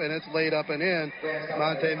goes up, and it's laid up and in.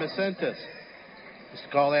 Monte Macentis. Used to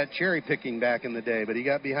call that cherry-picking back in the day, but he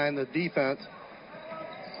got behind the defense.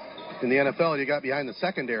 In the NFL, he got behind the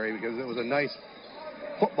secondary because it was a nice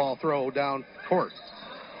football throw down court.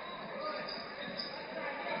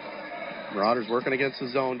 Marauders working against the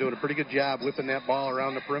zone, doing a pretty good job whipping that ball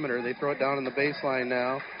around the perimeter. They throw it down in the baseline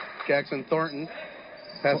now. Jackson Thornton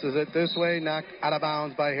passes it this way, knocked out of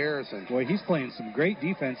bounds by Harrison. Boy, he's playing some great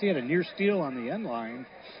defense. He had a near steal on the end line.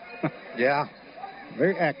 Yeah.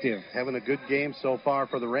 Very active. Having a good game so far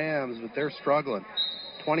for the Rams, but they're struggling.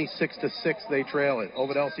 26-6, they trail it.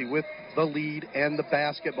 Ovid Elsie with the lead and the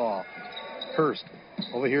basketball. Hurst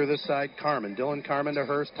over here this side, Carmen. Dylan Carmen to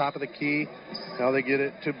Hurst, top of the key. Now they get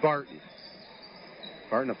it to Barton.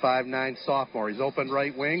 Barton, a 5'9" sophomore. He's open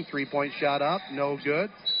right wing. 3-point shot up. No good.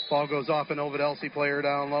 Ball goes off an Ovid Elsie player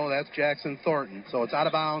down low. That's Jackson Thornton. So it's out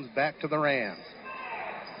of bounds. Back to the Rams.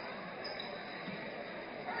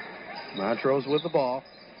 Montrose with the ball.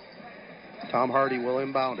 Tom Hardy will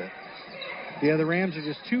inbound it. Yeah, the Rams are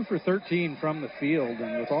just 2 for 13 from the field.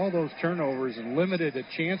 And with all those turnovers and limited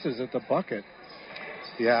chances at the bucket.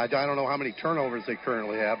 Yeah, I don't know how many turnovers they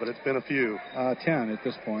currently have, but it's been a few. 10 at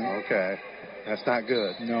this point. Okay. That's not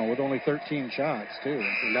good. No, with only 13 shots, too.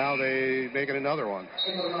 And now they making another one.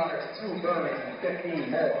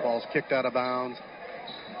 Ball's kicked out of bounds.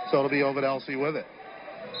 So it'll be Ovid Elsie with it.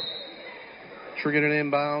 Triggering it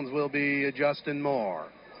inbounds will be Justin Moore.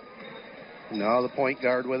 Now the point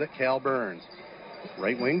guard with it, Cal Burns.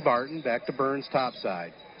 Right wing Barton, back to Burns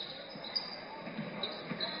topside.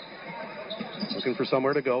 Looking for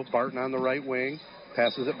somewhere to go. Barton on the right wing.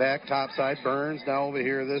 Passes it back, topside. Burns now over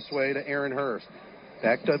here this way to Aaron Hurst.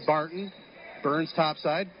 Back to Barton. Burns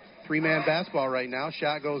topside. 3-man basketball right now.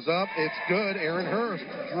 Shot goes up. It's good. Aaron Hurst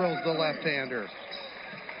drills the left-hander.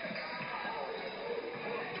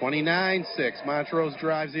 29-6. Montrose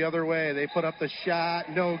drives the other way. They put up the shot.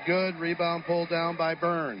 No good. Rebound pulled down by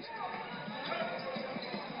Burns.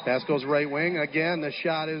 Pass goes right wing. Again, the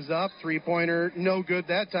shot is up. Three-pointer, no good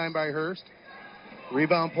that time by Hurst.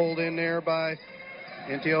 Rebound pulled in there by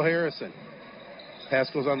Antio Harrison. Pass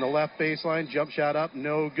goes on the left baseline. Jump shot up,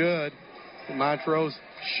 no good. Montrose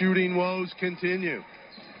shooting woes continue.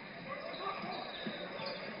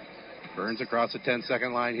 Burns across the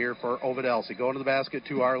 10-second line here for Ovidelsey. Going to the basket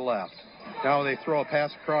to our left. Now they throw a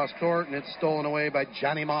pass across court, and it's stolen away by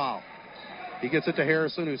Johnny Mall. He gets it to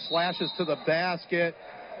Harrison, who slashes to the basket.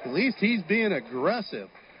 At least he's being aggressive,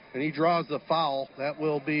 and he draws the foul. That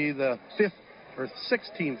will be the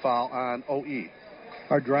 16th foul on OE.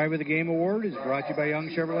 Our Drive of the Game award is brought to you by Young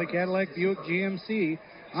Chevrolet Cadillac Buick GMC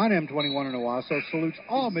on M21 in Owasso. Salutes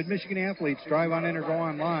all Mid-Michigan athletes. Drive on in or go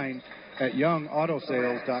online at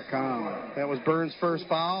youngautosales.com. That was Burns' first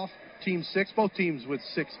foul. Team 6, both teams with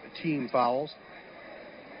 6 team fouls.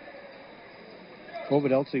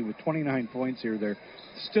 Ovidelsey with 29 points here. They're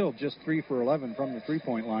still just 3 for 11 from the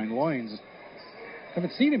three-point line. Loynes,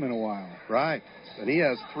 haven't seen him in a while. Right. And he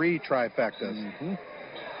has 3 trifectas. Mm-hmm.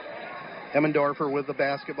 Emmendorfer with the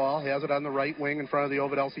basketball. He has it on the right wing in front of the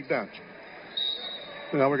Ovidelsey bench.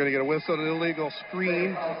 Now we're going to get a whistle and an illegal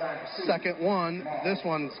screen. Second one. This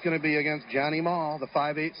one's going to be against Johnny Mall, the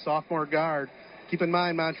 5'8" sophomore guard. Keep in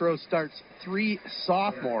mind, Montrose starts 3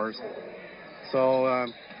 sophomores. So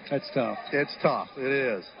that's tough. It's tough. It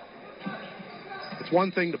is. It's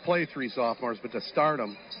one thing to play 3 sophomores, but to start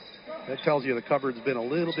them, that tells you the cupboard's been a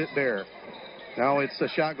little bit bare. Now it's a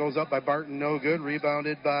shot goes up by Barton, no good.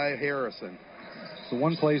 Rebounded by Harrison. So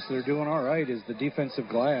one place they're doing all right is the defensive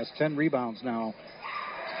glass. 10 rebounds now.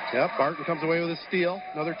 Yep, Barton comes away with a steal.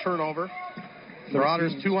 Another turnover.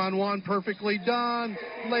 Marauders 2-on-1, perfectly done.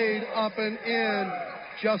 Laid up and in.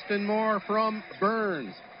 Justin Moore from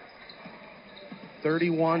Burns.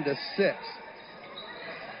 31-6.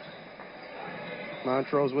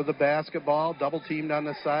 Montrose with the basketball, double teamed on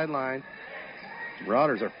the sideline.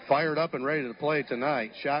 Marauders are fired up and ready to play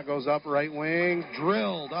tonight. Shot goes up right wing,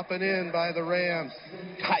 drilled up and in by the Rams.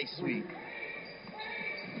 Ty Sweet.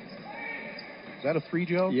 Is that a 3,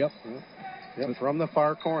 Joe? Yep. From the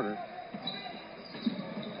far corner.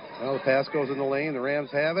 Well, the pass goes in the lane. The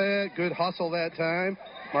Rams have it. Good hustle that time.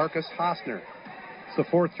 Marcus Hosner. It's the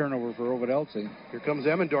 4th turnover for Ovidelsey. Here comes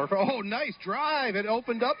Emmendorfer. Oh, nice drive. It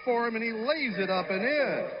opened up for him, and he lays it up and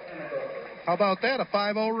in. How about that? A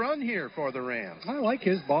 5-0 run here for the Rams. I like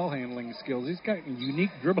his ball handling skills. He's got a unique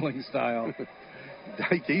dribbling style.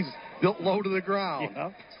 He's built low to the ground.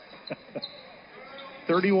 Yep.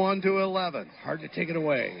 31-11. Hard to take it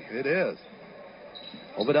away. It is.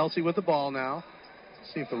 Ovidelsey with the ball now.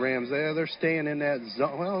 Let's see if the Rams they're staying in that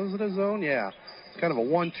zone. Well, is it a zone? Yeah. It's kind of a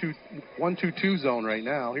 1-2-2 zone right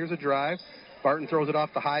now. Here's a drive. Barton throws it off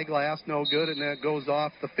the high glass, no good, and that goes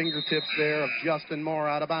off the fingertips there of Justin Moore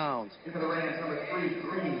out of bounds.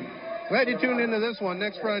 Glad you tuned into this one.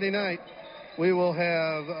 Next Friday night, we will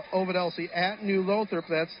have Ovidelsey at New Lothrop.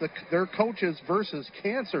 That's their coaches versus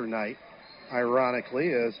cancer night,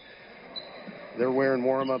 ironically, as they're wearing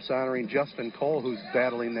warm-ups honoring Justin Cole, who's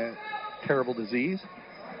battling that terrible disease.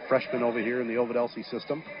 Freshman over here in the Ovidelsey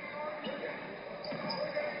system.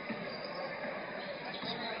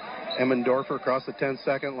 Emmendorfer across the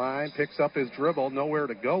 10-second line, picks up his dribble, nowhere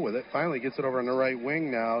to go with it. Finally gets it over on the right wing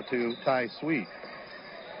now to Ty Sweet.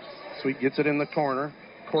 Sweet gets it in the corner.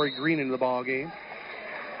 Corey Green into the ball game.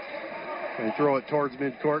 And throw it towards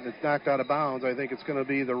midcourt, and it's knocked out of bounds. I think it's going to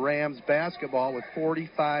be the Rams basketball with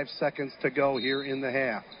 45 seconds to go here in the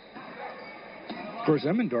half. Of course,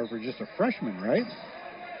 Emmendorfer just a freshman, right?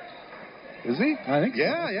 Is he? I think so.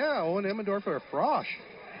 Yeah. Owen Emmendorfer, a frosh.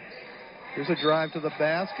 Here's a drive to the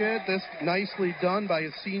basket. This nicely done by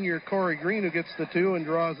his senior Corey Green, who gets the 2 and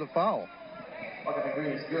draws the foul.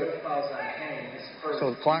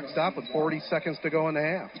 So the clock stopped with 40 seconds to go in the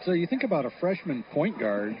half. So you think about a freshman point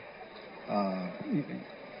guard,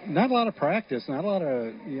 not a lot of practice, not a lot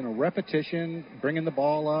of repetition, bringing the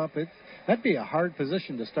ball up. That'd be a hard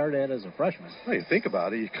position to start at as a freshman. Well, you think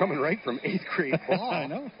about it, you're coming right from 8th grade ball. I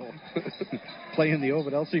know. Playing the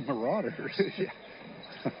Ovidelsey Marauders.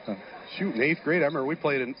 Shoot, in 8th grade, I remember we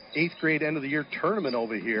played an 8th grade end-of-the-year tournament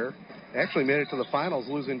over here. Actually made it to the finals,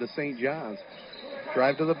 losing to St. John's.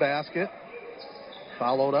 Drive to the basket.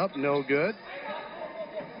 Followed up, no good.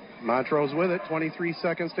 Montrose with it, 23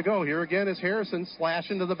 seconds to go. Here again is Harrison,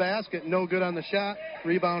 slash into the basket, no good on the shot.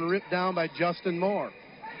 Rebound ripped down by Justin Moore.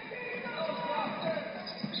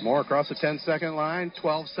 Moore across the 10-second line,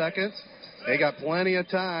 12 seconds. They got plenty of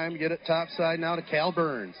time. Get it topside now to Cal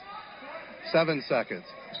Burns. 7 seconds.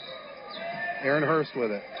 Aaron Hurst with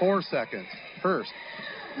it, 4 seconds. Hurst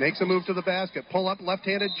makes a move to the basket. Pull up,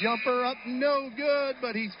 left-handed jumper up, no good,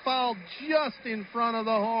 but he's fouled just in front of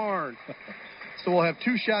the horn. So we'll have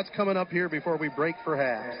 2 shots coming up here before we break for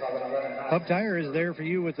half. Hub Tire is there for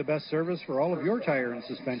you with the best service for all of your tire and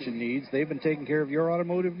suspension needs. They've been taking care of your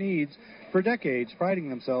automotive needs for decades, priding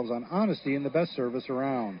themselves on honesty and the best service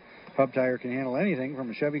around. Hub Tire can handle anything from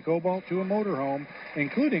a Chevy Cobalt to a motorhome,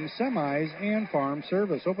 including semis and farm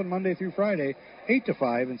service. Open Monday through Friday, 8 to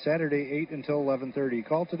 5, and Saturday, 8 until 11:30.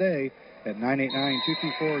 Call today at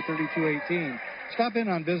 989-224-3218. Stop in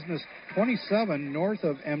on Business 27 north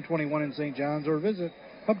of M21 in St. John's or visit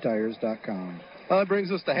hubtires.com. That brings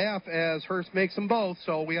us to half as Hurst makes them both.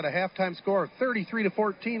 So we got a halftime score of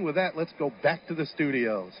 33-14. With that, let's go back to the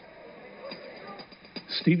studios.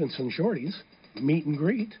 Stevenson Shorties, meet and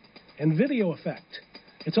greet, and video effect.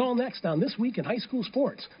 It's all next on This Week in High School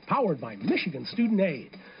Sports, powered by Michigan Student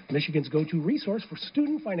Aid, Michigan's go-to resource for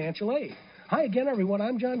student financial aid. Hi again, everyone.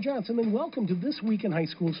 I'm John Johnson, and welcome to This Week in High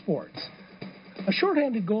School Sports. A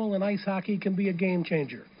shorthanded goal in ice hockey can be a game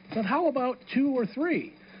changer, but how about 2 or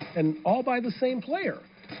 3, and all by the same player?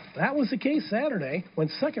 That was the case Saturday when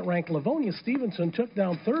second-ranked Livonia Stevenson took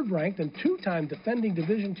down third-ranked and 2-time defending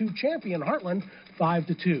Division II champion Heartland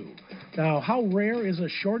 5-2. Now, how rare is a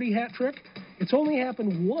shorty hat trick? It's only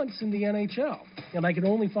happened once in the NHL, and I can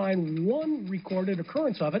only find one recorded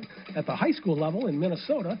occurrence of it at the high school level in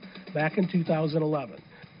Minnesota back in 2011.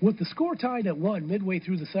 With the score tied at 1 midway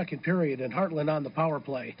through the second period and Heartland on the power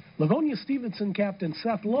play, Livonia Stevenson captain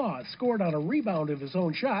Seth Laws scored on a rebound of his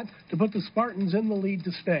own shot to put the Spartans in the lead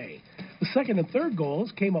to stay. The second and third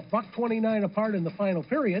goals came a $1:29 apart in the final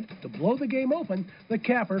period to blow the game open, the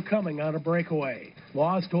capper coming on a breakaway.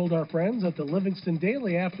 Laws told our friends at the Livingston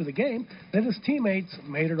Daily after the game that his teammates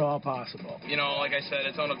made it all possible. You know, like I said,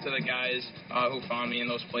 it's all up to the guys who found me in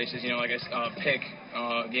those places. You know, like Pick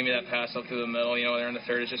gave me that pass up through the middle. You know, there in the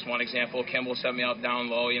third is just one example. Kimball set me up down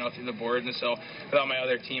low, you know, through the boards. And so without my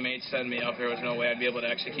other teammates setting me up, there was no way I'd be able to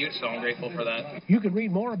execute. So I'm grateful for that. You can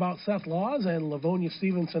read more about Seth Laws and Livonia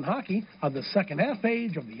Stevenson hockey on the second half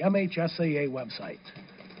page of the MHSAA website.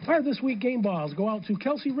 Our This Week game balls go out to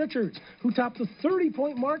Kelsey Richards, who topped the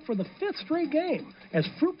 30-point mark for the 5th straight game as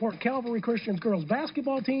Fruitport Calvary Christian's girls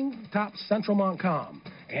basketball team topped Central Montcalm.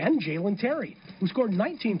 And Jalen Terry, who scored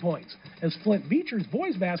 19 points as Flint Beecher's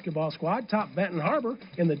boys basketball squad topped Benton Harbor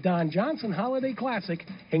in the Don Johnson Holiday Classic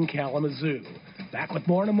in Kalamazoo. Back with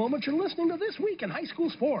more in a moment. You're listening to This Week in High School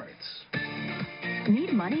Sports.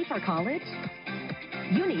 Need money for college?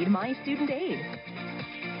 You need My Student Aid.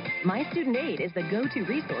 My Student Aid is the go-to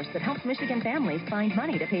resource that helps Michigan families find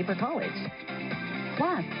money to pay for college.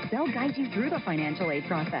 Plus, they'll guide you through the financial aid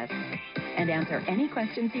process and answer any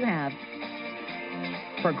questions you have.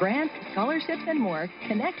 For grants, scholarships, and more,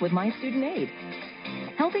 connect with My Student Aid,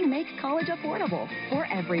 helping make college affordable for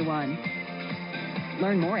everyone.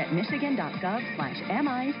 Learn more at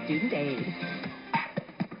michigan.gov/MIStudentAid.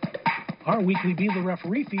 Our weekly Be the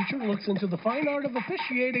Referee feature looks into the fine art of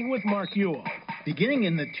officiating with Mark Ewell. Beginning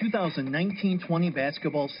in the 2019-20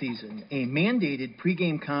 basketball season, a mandated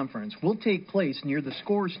pregame conference will take place near the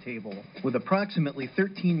scores table with approximately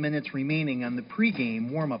 13 minutes remaining on the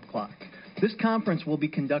pregame warm-up clock. This conference will be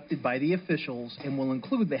conducted by the officials and will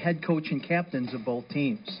include the head coach and captains of both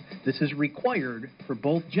teams. This is required for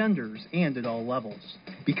both genders and at all levels.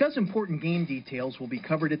 Because important game details will be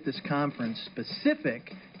covered at this conference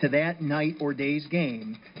specific to that night or day's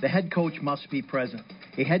game, the head coach must be present.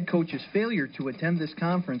 A head coach's failure to attend this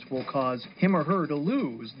conference will cause him or her to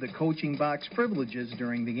lose the coaching box privileges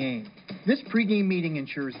during the game. This pregame meeting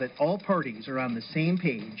ensures that all parties are on the same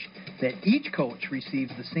page, that each coach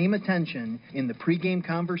receives the same attention in the pregame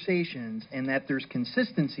conversations, and that there's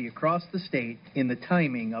consistency across the state in the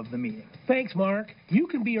timing of the meeting. Thanks, Mark. You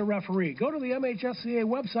can be a referee. Go to the MHSCA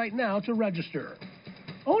website now to register.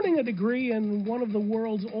 Owning a degree in one of the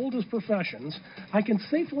world's oldest professions, I can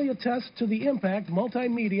safely attest to the impact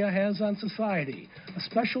multimedia has on society,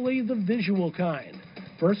 especially the visual kind.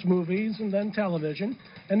 First movies and then television,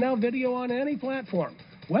 and now video on any platform.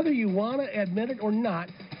 Whether you want to admit it or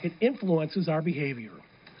not, it influences our behavior.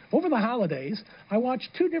 Over the holidays, I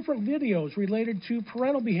watched 2 different videos related to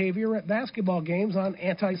parental behavior at basketball games on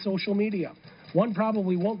anti-social media. One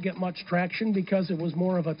probably won't get much traction because it was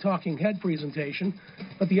more of a talking head presentation,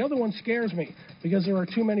 but the other one scares me because there are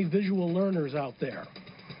too many visual learners out there.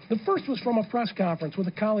 The first was from a press conference with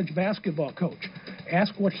a college basketball coach.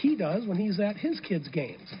 Asked what he does when he's at his kids'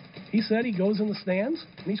 games. He said he goes in the stands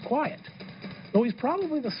and he's quiet. Though he's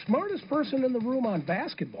probably the smartest person in the room on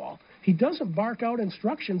basketball, he doesn't bark out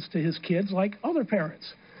instructions to his kids like other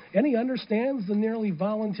parents. And he understands the nearly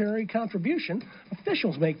voluntary contribution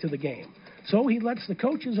officials make to the game. So he lets the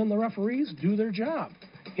coaches and the referees do their job.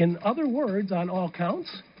 In other words, on all counts,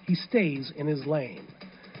 he stays in his lane.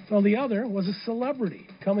 Well, the other was a celebrity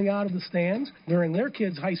coming out of the stands during their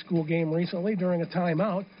kids' high school game recently during a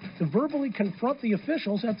timeout to verbally confront the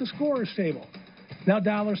officials at the scorer's table. Now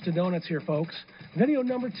dollars to donuts here, folks. Video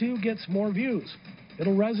number 2 gets more views.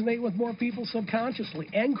 It'll resonate with more people subconsciously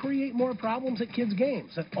and create more problems at kids'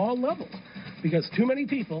 games at all levels because too many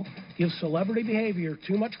people give celebrity behavior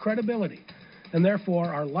too much credibility and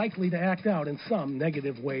therefore are likely to act out in some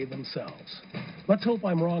negative way themselves. Let's hope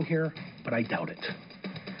I'm wrong here, but I doubt it.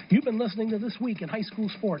 You've been listening to This Week in High School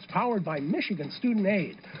Sports, powered by Michigan Student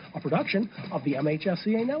Aid, a production of the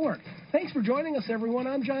MHSCA Network. Thanks for joining us, everyone.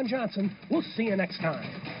 I'm John Johnson. We'll see you next time.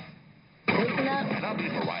 Listen up. The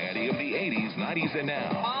variety of the 80s, 90s, and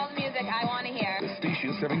now. All the music I want to hear. The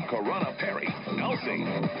station serving Corona, Perry, Elsing,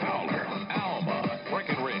 Fowler, Alma,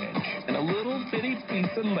 Breckenridge, and a little bitty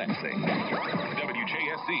piece of Lexing.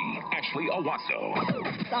 WJSC, Ashley Owasso.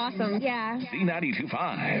 It's awesome. Yeah.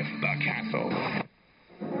 Z92.5, The Castle.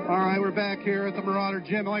 All right, we're back here at the Marauder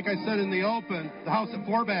Gym. Like I said in the open, the house that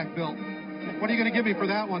Forback built. What are you going to give me for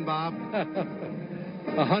that one, Bob?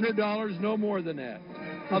 $100, no more than that.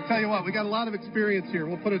 I'll tell you what, we got a lot of experience here.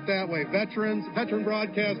 We'll put it that way. Veteran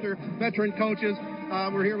broadcaster, veteran coaches.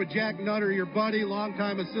 We're here with Jack Nutter, your buddy,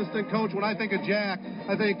 longtime assistant coach. When I think of Jack,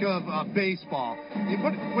 I think of baseball.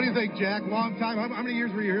 What do you think, Jack? Long time? How many years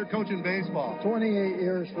were you here coaching baseball? 28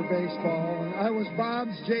 years for baseball. And I was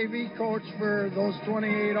Bob's JV coach for those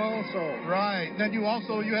 28 also. Right. Then you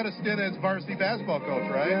had a stint as varsity basketball coach,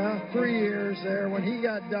 right? Yeah, 3 years there. When he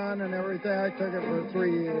got done and everything, I took it for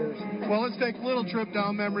 3 years. Well, let's take a little trip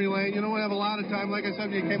down memory lane. You know, we have a lot of time. Like I said,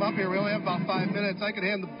 when you came up here, we only have about 5 minutes. I could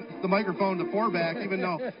hand the microphone to Forback, even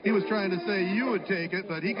though he was trying to say you would take it,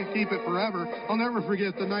 but he could keep it forever. I'll never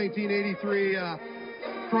forget the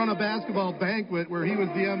 1983 Corona basketball banquet where he was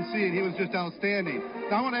the MC and he was just outstanding.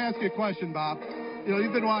 Now, I want to ask you a question, Bob. You know,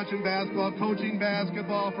 you've been watching basketball, coaching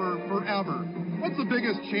basketball for forever. What's the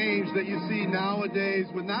biggest change that you see nowadays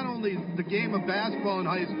with not only the game of basketball in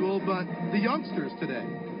high school, but the youngsters today?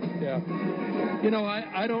 Yeah. You know,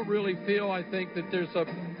 I don't really feel, I think that there's a,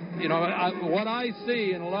 you know, what I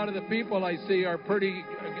see and a lot of the people I see are pretty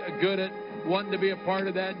good at wanting to be a part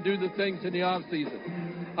of that and do the things in the off season.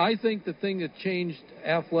 I think the thing that changed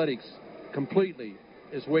athletics completely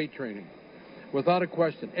is weight training. Without a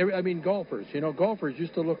question. I mean, golfers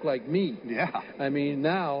used to look like me. Yeah. I mean,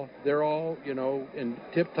 now they're all, you know, in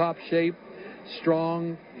tip-top shape,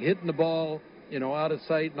 strong, hitting the ball, you know, out of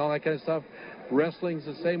sight and all that kind of stuff. Wrestling's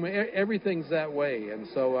the same way. Everything's that way. And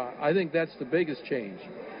so I think that's the biggest change.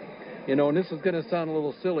 You know, and this is going to sound a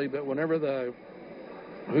little silly, but whenever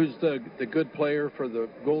who's the good player for the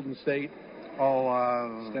Golden State?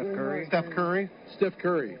 Steph Curry. Steph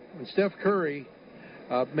Curry. When Steph Curry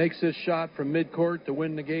makes this shot from midcourt to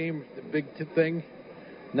win the game, the big thing,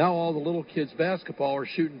 now all the little kids' basketball are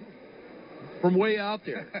shooting from way out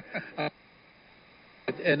there.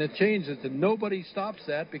 And it changes, and nobody stops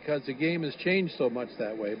that because the game has changed so much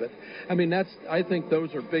that way. But, I mean, I think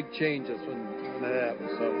those are big changes when that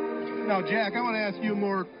happens. So. Now, Jack, I want to ask you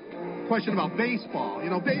more question about baseball. You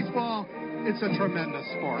know, baseball, it's a tremendous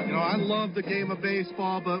sport. You know, I love the game of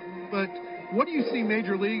baseball, but what do you see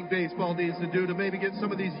Major League Baseball needs to do to maybe get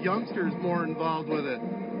some of these youngsters more involved with it?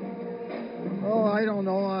 Oh, I don't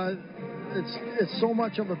know. It's so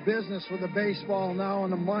much of a business with the baseball now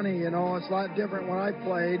and the money, you know. It's a lot different when I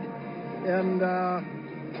played. And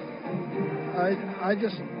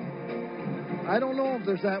I don't know if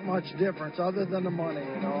there's that much difference other than the money,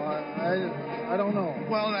 you know. I don't know.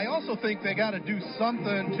 Well, I also think they got to do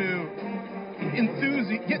something to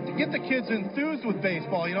get the kids enthused with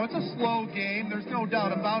baseball. You know, it's a slow game. There's no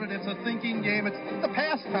doubt about it. It's a thinking game. It's the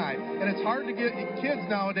pastime. And it's hard to get kids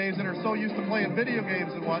nowadays that are so used to playing video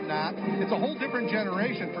games and whatnot. It's a whole different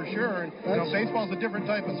generation for sure. And, you know, baseball's a different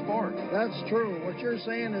type of sport. That's true. What you're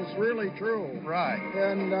saying is really true. Right.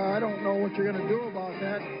 And I don't know what you're going to do about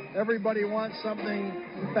that. Everybody wants something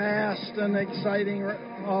fast and exciting.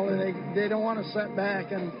 They don't want to sit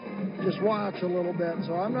back and just watch a little bit.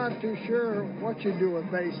 So I'm not too sure what you do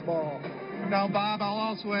with baseball. Now, Bob, I'll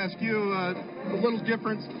also ask you a little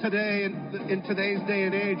difference today in today's day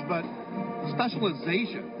and age, but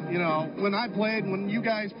specialization. You know, when I played, when you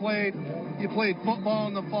guys played, you played football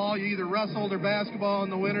in the fall, you either wrestled or basketball in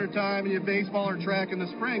the wintertime, and you baseball or track in the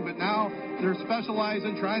spring. But now they're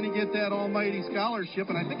specializing, trying to get that almighty scholarship,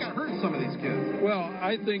 and I think I heard some of these kids. Well,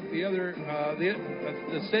 I think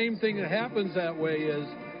the same thing that happens that way is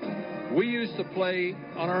we used to play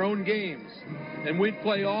on our own games, and we'd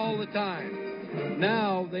play all the time.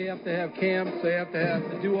 Now they have to have camps. They have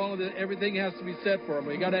to do all of it. Everything has to be set for them.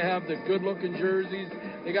 They got to have the good-looking jerseys.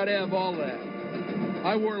 They got to have all that.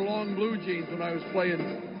 I wore long blue jeans when I was playing,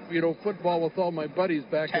 football with all my buddies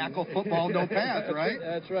back. Tackle football, no pads, right?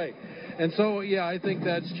 That's right. And so, yeah, I think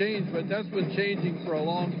that's changed, but that's been changing for a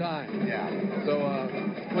long time. Yeah. So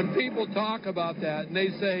when people talk about that and they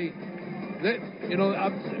say,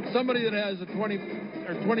 somebody that has a 20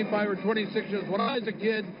 or 25 or 26 years, when I was a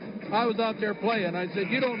kid, I was out there playing. I said,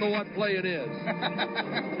 you don't know what playing is.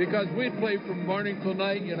 Because we'd play from morning till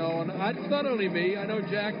night, and it's not only me. I know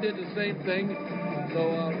Jack did the same thing.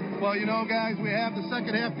 So, well, guys, we have the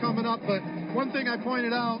second half coming up, but one thing I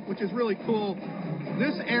pointed out, which is really cool,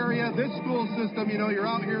 this area, this school system, you're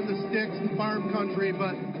out here in the sticks, the farm country,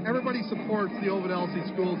 but everybody supports the Ovid Elsie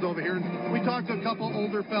schools over here. And we talked to a couple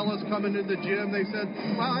older fellas coming to the gym. They said,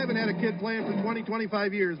 well, I haven't had a kid playing for 20,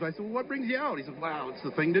 25 years. But I said, well, what brings you out? He said, wow, it's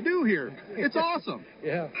the thing to do here. It's awesome.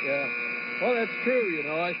 Yeah. Well, that's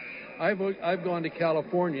true. I've gone to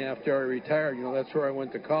California after I retired. That's where I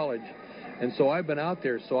went to college. And so I've been out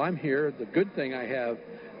there. So I'm here. The good thing I have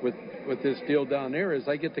with this deal down there is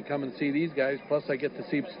I get to come and see these guys, plus I get to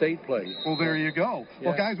see State play. Well, there you go. Yeah.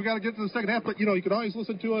 Well, guys, we got to get to the second half, but, you can always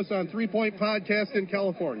listen to us on 3 Point Podcast in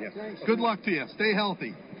California. Good luck to you. Stay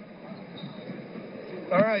healthy.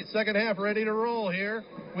 All right, second half ready to roll here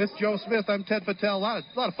with Joe Smith. I'm Ted Patel. A lot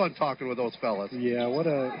of fun talking with those fellas. Yeah,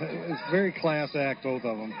 it's very class act, both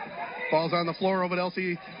of them. Ball's on the floor. Ovid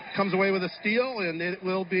Elsie comes away with a steal, and it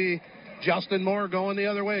will be Justin Moore going the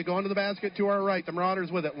other way, going to the basket to our right. The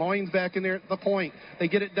Marauders with it. Loins back in there at the point. They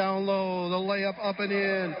get it down low. The layup up and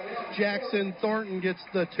in. Jackson Thornton gets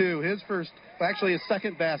the two. His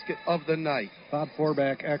second basket of the night. Bob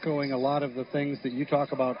Forback echoing a lot of the things that you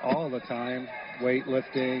talk about all the time.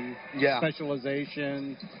 Weightlifting,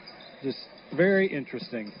 specialization. Just very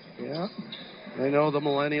interesting. Yeah. I know the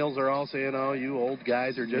millennials are all saying, oh, you old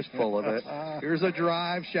guys are just full of it. Here's a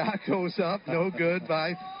drive. Shot goes up. No good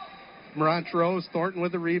by Montrose. Thornton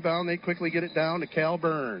with the rebound. They quickly get it down to Cal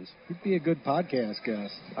Burns. He'd be a good podcast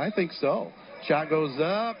guest. I think so. Shot goes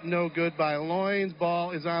up. No good by Loins.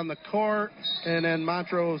 Ball is on the court. And then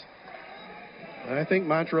Montrose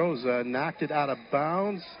knocked it out of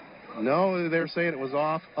bounds. No, they're saying it was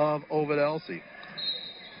off of Ovid Elsie.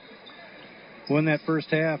 Well, in that first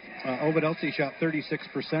half, Ovid Elsie shot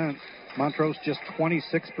 36%. Montrose just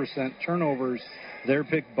 26%. Turnovers, their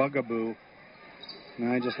big bugaboo.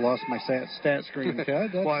 And I just lost my stat screen,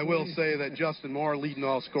 Ted. Well, I will say that Justin Moore leading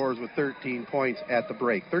all scorers with 13 points at the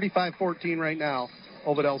break. 35-14 right now.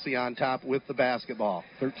 Ovid Elsie on top with the basketball.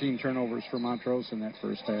 13 turnovers for Montrose in that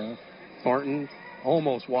first half. Thornton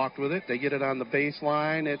almost walked with it. They get it on the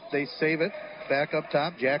baseline. They save it. Back up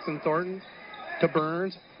top. Jackson Thornton to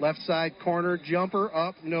Burns. Left side corner jumper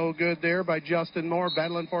up. No good there by Justin Moore.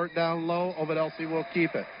 Battling for it down low. Ovid Elsie will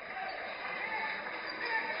keep it.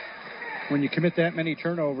 When you commit that many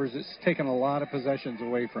turnovers, it's taken a lot of possessions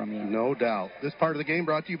away from you. No doubt. This part of the game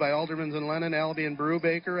brought to you by Aldermans and Lennon, Allaby and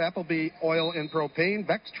Brubaker, Appleby Oil and Propane,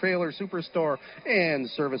 Beck's Trailer Superstore and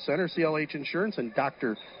Service Center, CLH Insurance, and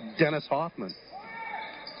Dr. Dennis Hoffman.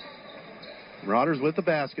 Marauders with the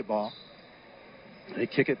basketball. They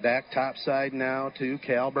kick it back top side now to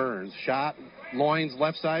Cal Burns. Shot, Loins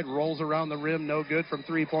left side, rolls around the rim, no good from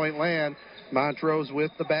three-point land. Montrose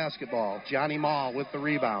with the basketball. Johnny Mall with the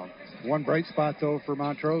rebound. One bright spot, though, for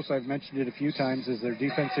Montrose, I've mentioned it a few times, is their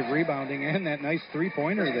defensive rebounding and that nice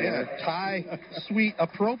three-pointer there. Yeah, Ty Sweet,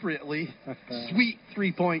 appropriately, sweet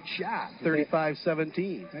three-point shot,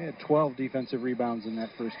 35-17. They had 12 defensive rebounds in that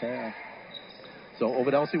first half. So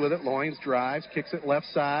Ovid Elsie with it. Loins drives, kicks it left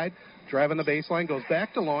side. Driving the baseline, goes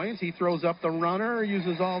back to Loins. He throws up the runner,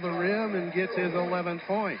 uses all the rim, and gets his 11th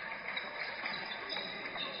point.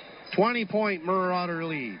 20-point Marauder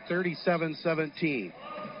lead, 37-17.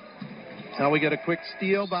 Now we get a quick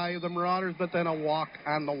steal by the Marauders, but then a walk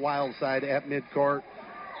on the wild side at midcourt.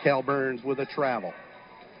 Cal Burns with a travel.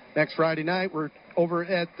 Next Friday night, we're over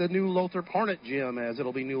at the New Lothrop Hornet Gym, as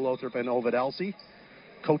it'll be New Lothrop and Ovid Elsie.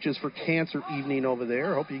 Coaches for Cancer evening over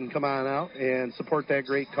there. Hope you can come on out and support that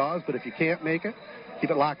great cause. But if you can't make it, keep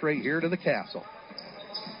it locked right here to the castle.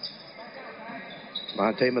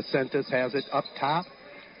 Monte Macentis has it up top.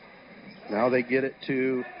 Now they get it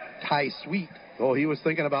to Ty Sweet. Oh, he was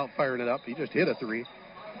thinking about firing it up. He just hit a three.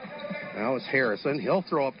 Now it's Harrison. He'll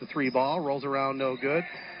throw up the 3 ball. Rolls around, no good.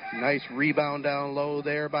 Nice rebound down low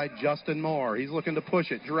there by Justin Moore. He's looking to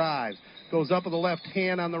push it. Drives. Goes up with the left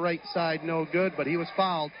hand on the right side, no good, but he was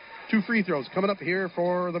fouled. 2 free throws coming up here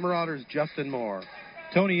for the Marauders, Justin Moore.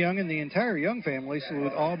 Tony Young and the entire Young family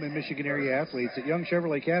salute all Mid-Michigan area athletes at Young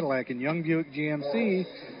Chevrolet Cadillac and Young Buick GMC.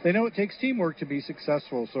 They know it takes teamwork to be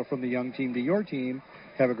successful, so from the Young team to your team,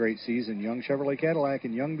 have a great season. Young Chevrolet Cadillac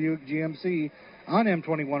and Young Buick GMC on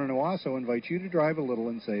M21 in Owasso invite you to drive a little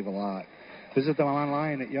and save a lot. Visit them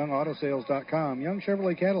online at youngautosales.com. Young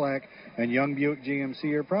Chevrolet Cadillac and Young Buick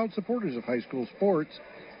GMC are proud supporters of high school sports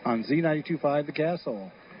on Z92.5 The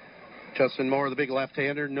Castle. Justin Moore, the big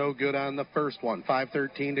left-hander, no good on the first one.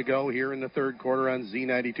 5:13 to go here in the third quarter on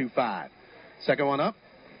Z92.5. Second one up.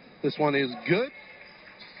 This one is good.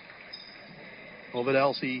 Ovid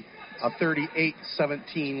Elsie, a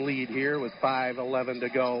 38-17 lead here with 5:11 to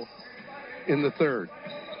go in the third.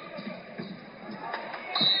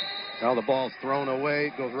 Now the ball's thrown away.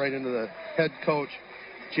 It goes right into the head coach,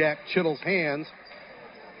 Jack Chittle's hands.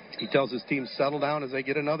 He tells his team settle down as they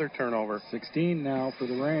get another turnover. 16 now for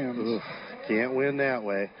the Rams. Ugh, can't win that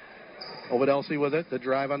way. Ovid Elsie with it. The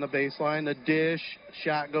drive on the baseline. The dish.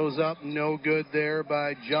 Shot goes up. No good there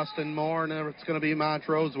by Justin Moore. And it's going to be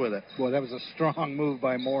Montrose with it. Boy, that was a strong move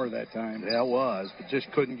by Moore that time. Yeah, it was. But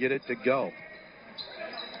just couldn't get it to go.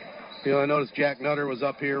 You know, I noticed Jack Nutter was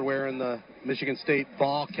up here wearing the Michigan State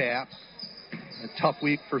ball cap. A tough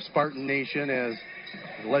week for Spartan Nation as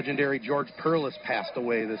legendary George Perlis passed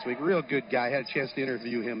away this week. Real good guy. Had a chance to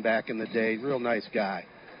interview him back in the day. Real nice guy.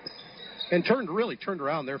 And really turned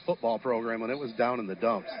around their football program when it was down in the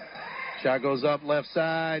dumps. Shot goes up left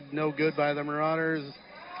side. No good by the Marauders.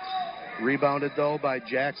 Rebounded, though, by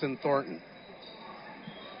Jackson Thornton.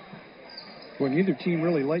 Well, neither team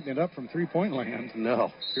really lighting it up from three-point land.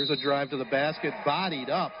 No. Here's a drive to the basket. Bodied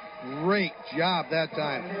up. Great job that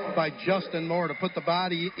time by Justin Moore to put the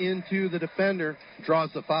body into the defender.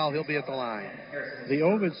 Draws the foul. He'll be at the line. The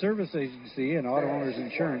Ovid Service Agency and Auto Owners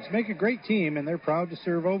Insurance make a great team, and they're proud to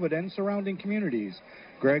serve Ovid and surrounding communities.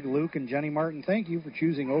 Greg, Luke, and Jenny Martin, thank you for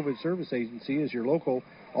choosing Ovid Service Agency as your local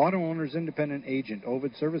auto owner's independent agent.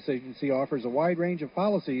 Ovid Service Agency offers a wide range of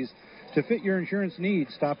policies to fit your insurance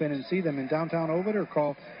needs. Stop in and see them in downtown Ovid or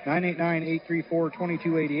call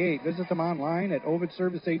 989-834-2288. Visit them online at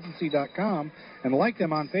ovidserviceagency.com and like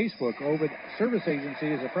them on Facebook. Ovid Service Agency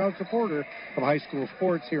is a proud supporter of high school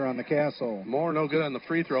sports here on the Castle. Moore no good on the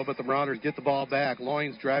free throw, but the Marauders get the ball back.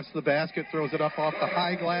 Loins drives to the basket, throws it up off the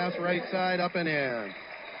high glass, right side, up and in.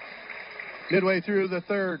 Midway through the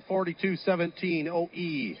third, 42-17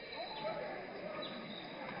 OE.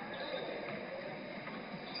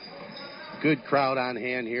 Good crowd on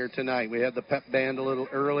hand here tonight. We had the pep band a little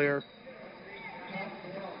earlier.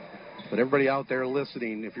 But everybody out there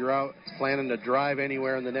listening, if you're out planning to drive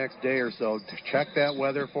anywhere in the next day or so, check that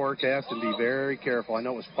weather forecast and be very careful. I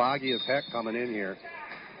know it was foggy as heck coming in here.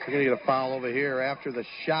 We're going to get a foul over here after the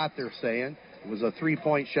shot, they're saying. It was a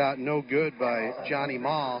three-point shot, no good by Johnny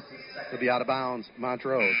Mall. He'll be out of bounds,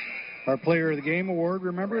 Montrose. Our Player of the Game award,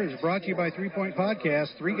 remember, is brought to you by 3 Point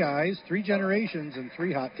Podcast. 3 guys, 3 generations, and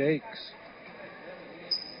 3 hot takes.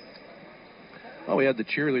 Well, we had the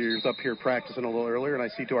cheerleaders up here practicing a little earlier, and I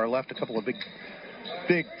see to our left a couple of big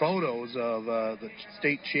photos of the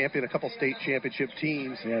state champion, a couple state championship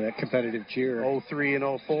teams. Yeah, that competitive cheer. 03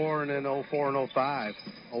 and 04, and then 04 and 05.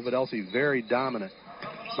 Ovid Elsie very dominant.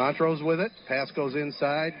 Montrose with it. Pass goes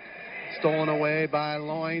inside. Stolen away by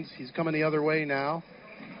Loins. He's coming the other way now.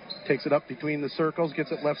 Takes it up between the circles.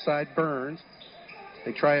 Gets it left side. Burns.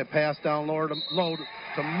 They try a pass down low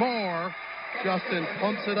to Moore. Justin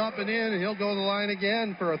pumps it up and in, and he'll go to the line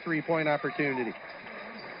again for a three-point opportunity.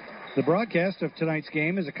 The broadcast of tonight's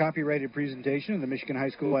game is a copyrighted presentation of the Michigan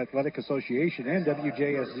High School Athletic Association and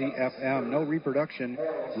WJSZ-FM. No reproduction,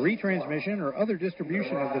 retransmission, or other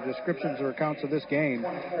distribution of the descriptions or accounts of this game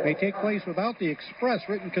may take place without the express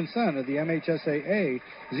written consent of the MHSAA,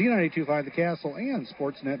 Z92.5 The Castle, and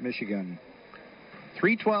Sportsnet Michigan.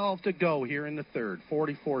 3:12 to go here in the third.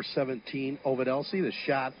 44-17 Ovid Elsie. The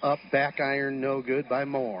shot up, back iron, no good by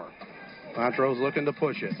Moore. Montrose looking to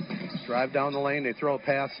push it. Drive down the lane. They throw a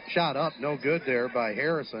pass. Shot up, no good there by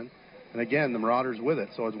Harrison. And again, the Marauders with it.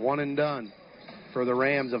 So it's one and done for the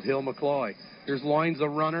Rams of Hill McCloy. Here's Loins, the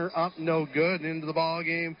runner, up, no good. And into the ball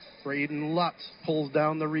game, Braden Lutz pulls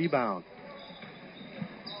down the rebound.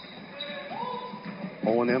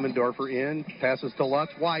 Owen Emmendorfer in, passes to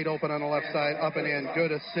Lutz, wide open on the left side, up and in.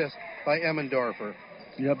 Good assist by Emmendorfer.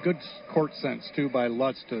 You have good court sense, too, by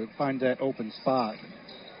Lutz to find that open spot.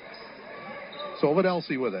 So Ovid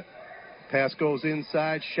Elsie with it. Pass goes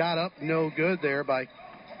inside, shot up, no good there by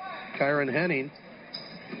Kyron Henning.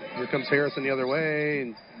 Here comes Harrison the other way,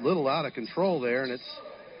 and little out of control there, and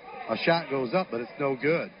a shot goes up, but it's no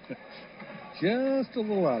good. Just a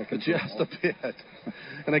little out of control. Just a bit.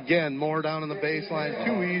 And again, Moore down on the baseline.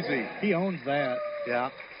 Too easy. He owns that. Yeah.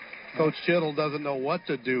 Coach Chittle doesn't know what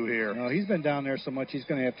to do here. No, he's been down there so much he's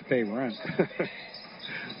going to have to pay rent.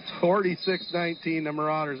 46-19, the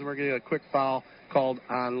Marauders. We're getting a quick foul called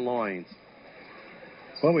on Loins.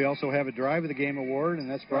 Well, we also have a Drive of the Game award, and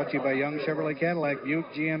that's brought to you by Young Chevrolet Cadillac Buick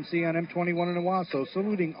GMC on M21 in Owasso,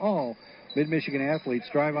 saluting all Mid-Michigan athletes.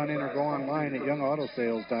 Drive on in or go online at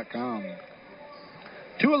youngautosales.com.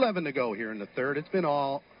 2:11 to go here in the third. It's been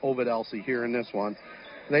all Ovid Elsie here in this one.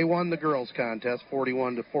 They won the girls' contest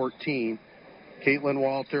 41-14. Caitlin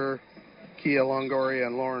Walter, Kia Longoria,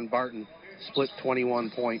 and Lauren Barton split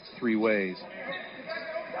 21 points three ways.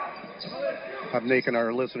 I'm making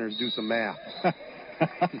our listeners do some math.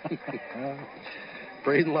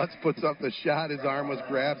 Braden Lutz puts up the shot. His arm was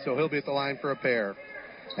grabbed, so he'll be at the line for a pair.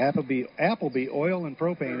 Appleby Oil and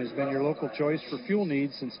Propane has been your local choice for fuel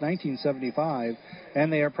needs since 1975,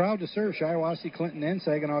 and they are proud to serve Shiawassee, Clinton, and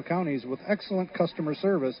Saginaw counties with excellent customer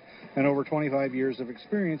service and over 25 years of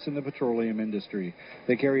experience in the petroleum industry.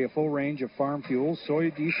 They carry a full range of farm fuels,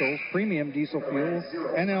 soy diesels, premium diesel fuel,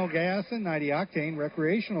 NL gas, and 90-octane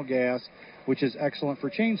recreational gas, which is excellent for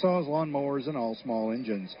chainsaws, lawnmowers, and all small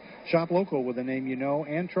engines. Shop local with a name you know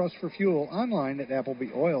and trust for fuel online at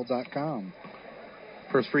ApplebyOil.com.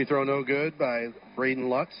 First free throw no good by Braden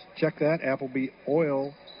Lutz. Check that, Appleby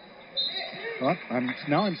Oil. Oh,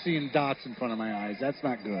 I'm seeing dots in front of my eyes. That's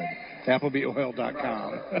not good.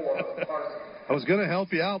 ApplebyOil.com. I was going to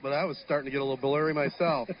help you out, but I was starting to get a little blurry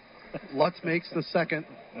myself. Lutz makes the second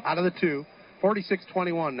out of the two.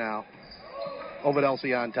 46-21 now. Ovid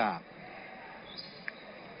Elsie on top.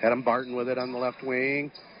 Adam Barton with it on the left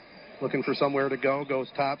wing. Looking for somewhere to go.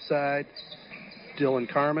 Goes topside.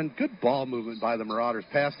 Dylan Carmen. Good ball movement by the Marauders.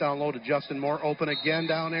 Pass down low to Justin Moore. Open again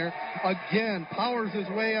down there. Again. Powers his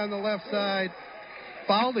way on the left side.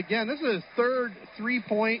 Fouled again. This is his third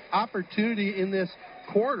three-point opportunity in this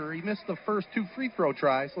quarter. He missed the first two free throw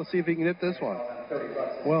tries. Let's see if he can hit this one.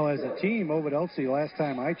 Well, as a team, Ovid Elsie, last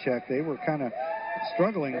time I checked, they were kind of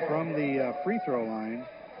struggling from the free throw line.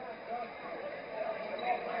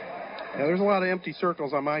 Yeah, there's a lot of empty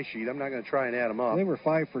circles on my sheet. I'm not going to try and add them up. They were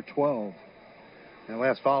 5 for 12. That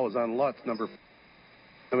last foul was on Lutz, number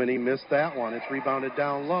 5. And he missed that one. It's rebounded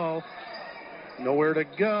down low. Nowhere to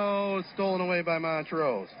go. It's stolen away by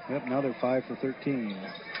Montrose. Yep, now they're 5 for 13.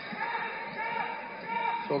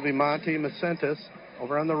 So it'll be Monty Macentis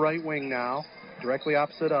over on the right wing now, directly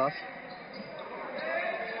opposite us.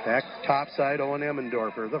 Back topside, Owen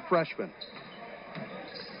Emmendorfer, the freshman.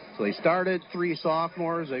 So they started 3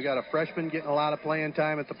 sophomores. They got a freshman getting a lot of playing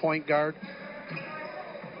time at the point guard.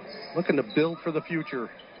 Looking to build for the future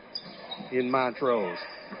in Montrose.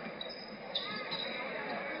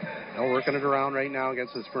 Now working it around right now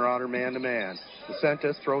against this Marauder man-to-man.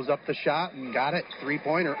 Macentis throws up the shot and got it.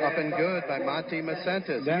 Three-pointer up and good by Monty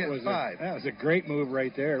Macentis. That was a great move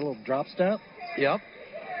right there. A little drop step. Yep.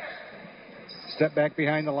 Step back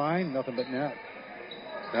behind the line, nothing but net.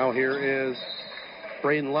 Now here is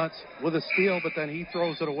Braden Lutz with a steal, but then he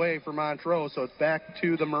throws it away for Montrose, so it's back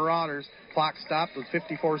to the Marauders. Clock stopped with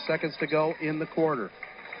 54 seconds to go in the quarter.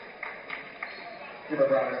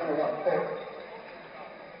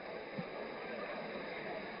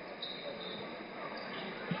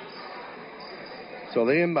 So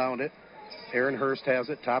they inbound it. Aaron Hurst has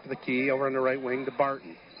it, top of the key, over on the right wing to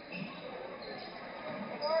Barton.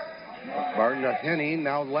 Barton to Henning,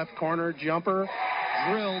 now left corner jumper.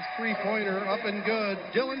 Drilled, three-pointer, up and good.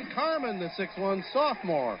 Dylan Carmen, the 6'1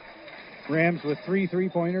 sophomore. Rams with 3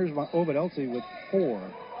 3-pointers, Ovid Elsie with 4.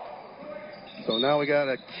 So now we got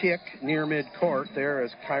a kick near midcourt there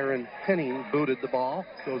as Kyron Henning booted the ball.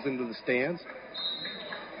 Goes into the stands.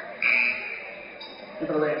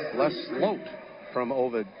 Les Sloat from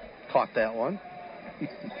Ovid caught that one.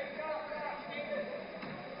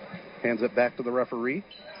 Hands it back to the referee.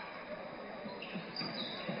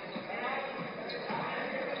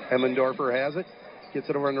 Emmendorfer has it. Gets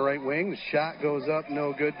it over on the right wing. The shot goes up,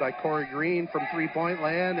 no good by Corey Green from three-point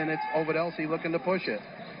land, and it's Ovid Elsie looking to push it.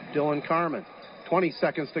 Dylan Carmen. 20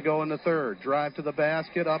 seconds to go in the third. Drive to the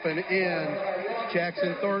basket, up and in.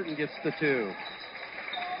 Jackson Thornton gets the 2.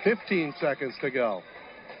 15 seconds to go.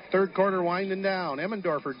 Third quarter winding down.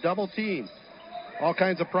 Emmendorfer double team. All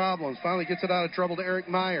kinds of problems. Finally gets it out of trouble to Eric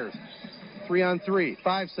Myers. 3-on-3.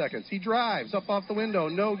 5 seconds. He drives up off the window.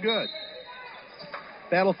 No good.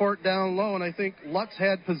 Battlefort down low, and I think Lutz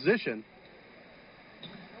had position.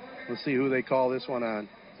 Let's see who they call this one on.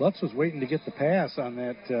 Lutz was waiting to get the pass on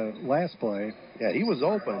that last play. Yeah, he was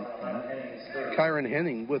open. Kyron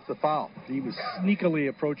Henning with the foul. He was sneakily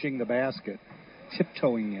approaching the basket,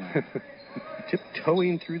 tiptoeing in.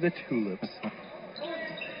 Tiptoeing through the tulips.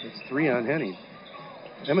 It's 3 on Henning.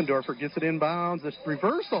 Emmendorfer gets it inbounds. This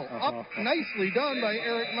reversal up nicely done by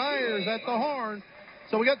Eric Myers at the horn.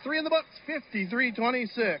 So we got 3 in the books,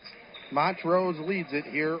 53-26. Montrose leads it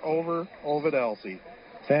here over Ovid Elsie.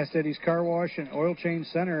 Fast Eddie's Car Wash and Oil Change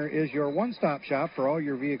Center is your one-stop shop for all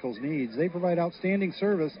your vehicle's needs. They provide outstanding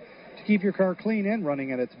service to keep your car clean and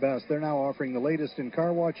running at its best. They're now offering the latest in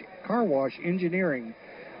car wash engineering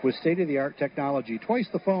with state-of-the-art technology. Twice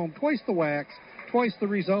the foam, twice the wax, twice the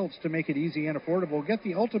results to make it easy and affordable. Get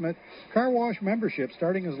the ultimate car wash membership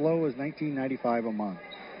starting as low as $19.95 a month.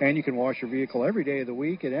 And you can wash your vehicle every day of the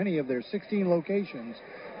week at any of their 16 locations.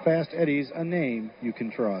 Fast Eddie's, a name you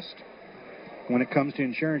can trust. When it comes to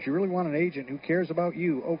insurance, you really want an agent who cares about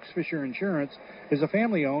you. Oaks Fisher Insurance is a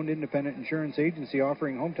family-owned independent insurance agency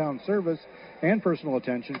offering hometown service and personal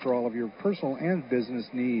attention for all of your personal and business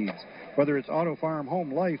needs. Whether it's auto, farm,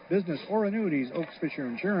 home, life, business, or annuities, Oaks Fisher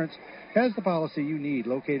Insurance has the policy you need.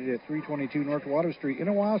 Located at 322 North Water Street in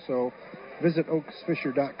Owasso, visit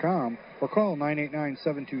oaksfisher.com or call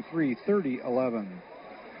 989-723-3011.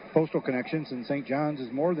 Postal Connections in St. John's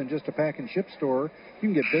is more than just a pack and ship store. You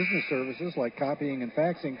can get business services like copying and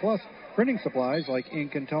faxing, plus printing supplies like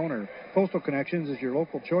ink and toner. Postal Connections is your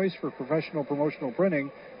local choice for professional promotional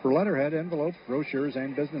printing for letterhead, envelopes, brochures,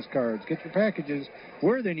 and business cards. Get your packages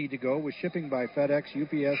where they need to go with shipping by FedEx,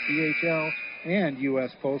 UPS, DHL, and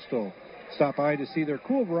U.S. Postal. Stop by to see their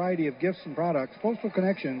cool variety of gifts and products. Postal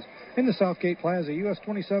Connections in the Southgate Plaza, US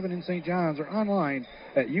 27 in St. John's, or online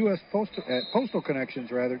at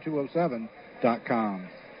postalconnections207.com.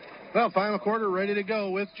 Well, final quarter ready to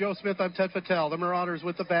go with Joe Smith. I'm Ted Fattel. The Marauders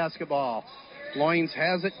with the basketball. Loins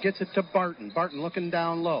has it, gets it to Barton. Barton looking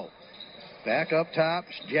down low. Back up top,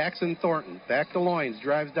 Jackson Thornton. Back to Loins,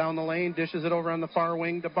 drives down the lane, dishes it over on the far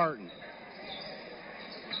wing to Barton.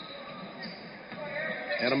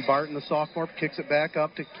 Adam Barton, the sophomore, kicks it back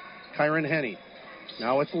up to Kyron Henning.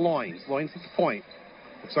 Now it's Loins. Loins at the point.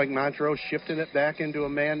 Looks like Montrose shifting it back into a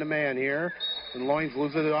man-to-man here. And Loins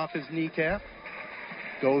loses it off his kneecap.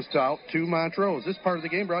 Goes out to Montrose. This part of the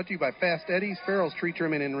game brought to you by Fast Eddie's, Farrell's Tree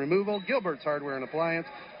Trimming and Removal, Gilbert's Hardware and Appliance,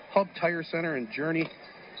 Hub Tire Center, and Journey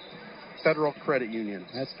Federal Credit Union.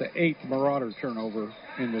 That's the 8th Marauder turnover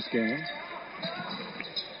in this game.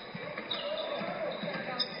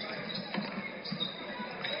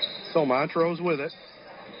 So Montrose with it.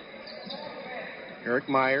 Eric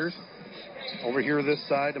Myers over here this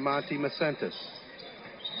side to Monty Macentis.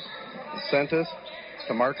 Macentis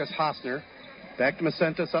to Marcus Hosner. Back to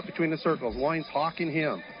Macentis up between the circles. Loins hawking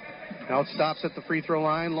him. Now it stops at the free throw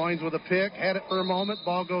line. Loins with a pick. Had it for a moment.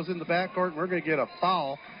 Ball goes in the backcourt. And we're going to get a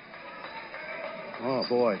foul. Oh,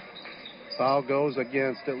 boy. Foul goes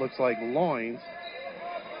against, it looks like, Loins.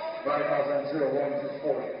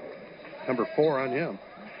 Number 4 on him.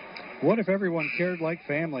 What if everyone cared like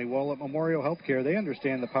family? Well, at Memorial Healthcare, they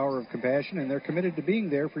understand the power of compassion, and they're committed to being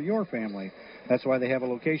there for your family. That's why they have a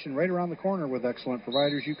location right around the corner with excellent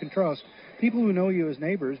providers you can trust, people who know you as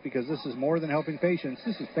neighbors, because this is more than helping patients.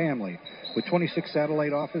 This is family. With 26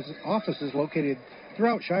 satellite offices located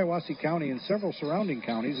throughout Shiawassee County and several surrounding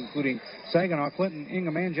counties, including Saginaw, Clinton,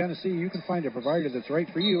 Ingham, and Genesee, you can find a provider that's right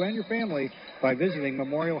for you and your family by visiting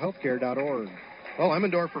memorialhealthcare.org. Well,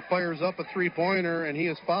 Emmendorfer fires up a three-pointer, and he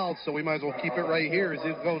is fouled, so we might as well keep it right here as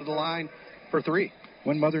he'll go to the line for 3.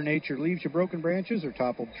 When Mother Nature leaves you broken branches or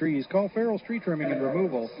toppled trees, call Farrell's Tree Trimming and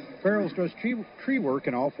Removal. Farrell's does tree work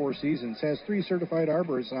in all 4 seasons, has 3 certified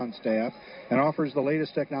arborists on staff, and offers the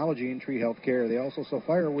latest technology in tree health care. They also sell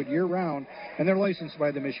firewood year-round, and they're licensed by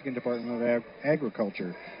the Michigan Department of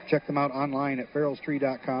Agriculture. Check them out online at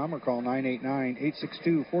farrellstree.com or call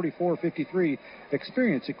 989-862-4453.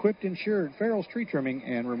 Experience equipped, insured Farrell's Tree Trimming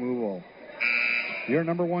and Removal. Your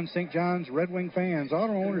number 1 St. John's Red Wing fans,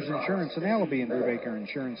 Auto Owners Insurance and Allaby and Brubaker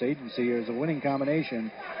Insurance Agency is a winning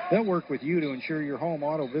combination. They'll work with you to insure your home,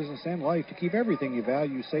 auto, business, and life to keep everything you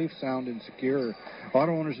value safe, sound, and secure.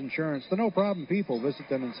 Auto Owners Insurance, the no-problem people. Visit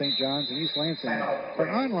them in St. John's and East Lansing or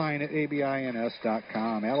online at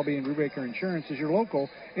abins.com. Allaby and Brubaker Insurance is your local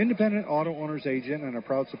independent auto owners agent and a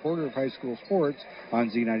proud supporter of high school sports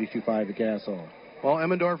on Z92.5 The Castle. Well,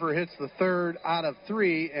 Emmendorfer hits the third out of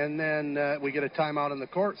 3, and then we get a timeout in the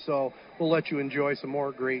court, so we'll let you enjoy some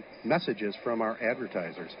more great messages from our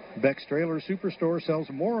advertisers. Beck's Trailer Superstore sells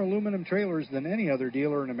more aluminum trailers than any other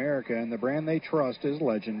dealer in America, and the brand they trust is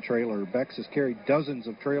Legend Trailer. Beck's has carried dozens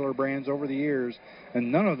of trailer brands over the years,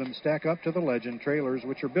 and none of them stack up to the Legend trailers,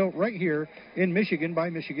 which are built right here in Michigan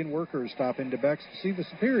by Michigan workers. Stop into Beck's to see the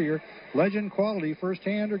superior Legend quality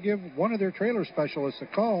firsthand, or give one of their trailer specialists a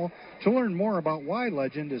call to learn more about why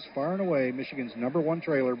Legend is far and away Michigan's #1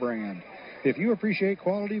 trailer brand. If you appreciate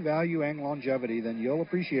quality, value, and longevity, then you'll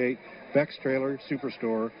appreciate Beck's Trailer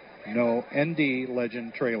Superstore. No, ND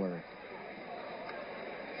Legend Trailer.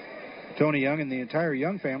 Tony Young and the entire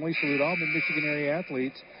Young family salute all the Michigan area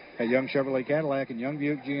athletes at Young Chevrolet Cadillac and Young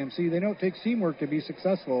Buick GMC. They know it takes teamwork to be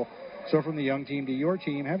successful. So from the Young team to your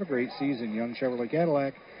team, have a great season. Young Chevrolet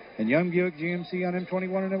Cadillac and Young Buick GMC on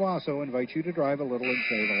M21 in Owasso invite you to drive a little and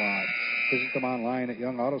save a lot. Visit them online at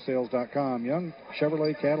youngautosales.com. Young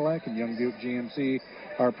Chevrolet Cadillac and Young Buick GMC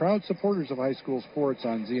are proud supporters of high school sports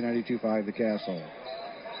on Z92.5 The Castle.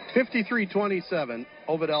 53-27,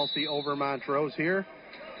 Ovid Elsie over Montrose here.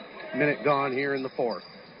 Minute gone here in the fourth.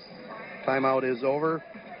 Timeout is over.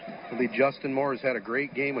 It'll be Justin Moore, has had a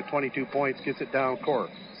great game with 22 points, gets it down court.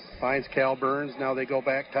 Finds Cal Burns. Now they go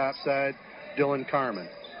back topside. Dylan Carmen.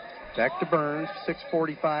 Back to Burns.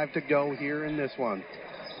 6:45 to go here in this one.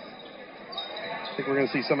 I think we're going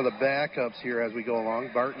to see some of the backups here as we go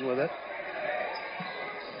along. Barton with it.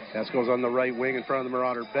 Pass goes on the right wing in front of the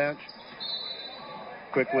Marauder bench.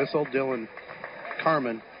 Quick whistle. Dylan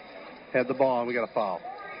Carmen had the ball, and we got a foul.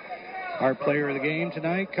 Our player of the game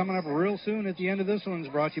tonight, coming up real soon at the end of this one, is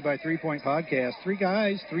brought to you by 3 Point Podcast. 3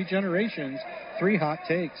 guys, 3 generations, 3 hot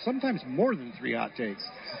takes. Sometimes more than 3 hot takes.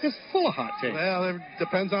 It's full of hot takes. Well, it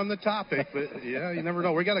depends on the topic, but yeah, you never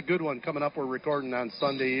know. We got a good one coming up. We're recording on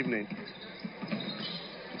Sunday evening.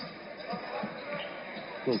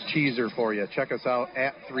 Little cheeser for you. Check us out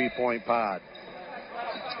at 3 Point Pod.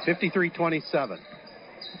 53-27.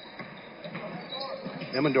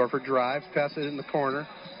 Emmendorfer drives, passes it in the corner.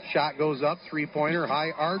 Shot goes up, 3-pointer,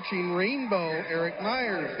 high arching rainbow. Eric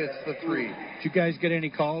Myers hits the 3. Did you guys get any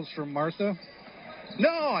calls from Martha?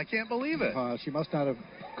 No, I can't believe it. She must not have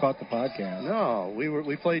caught the podcast. No,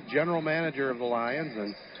 we played general manager of the Lions,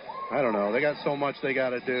 and I don't know. They got so much they got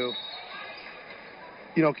to do.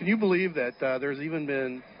 You know, can you believe that there's even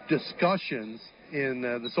been discussions in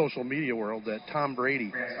the social media world that Tom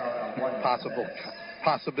Brady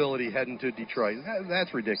possibility heading to Detroit?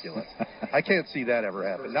 That's ridiculous. I can't see that ever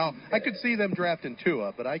happen. Now, I could see them drafting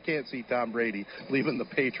Tua, but I can't see Tom Brady leaving the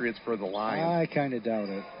Patriots for the Lions. I kind of doubt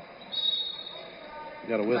it. We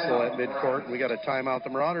got a whistle at midcourt. We got a timeout the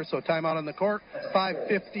Marauders, so timeout on the court.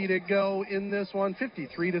 5:50 to go in this one.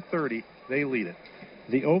 53-30. They lead it.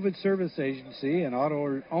 The Ovid Service Agency and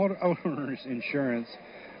Auto Owners Insurance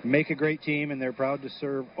make a great team, and they're proud to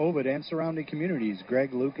serve Ovid and surrounding communities.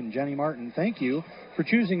 Greg, Luke, and Jenny Martin, thank you for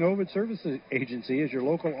choosing Ovid Service Agency as your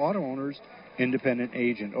local auto owner's independent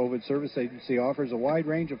agent. Ovid Service Agency offers a wide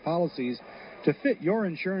range of policies to fit your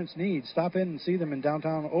insurance needs. Stop in and see them in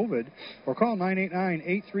downtown Ovid or call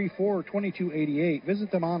 989-834-2288. Visit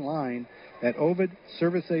them online at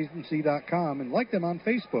ovidserviceagency.com and like them on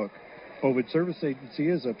Facebook. Ovid Service Agency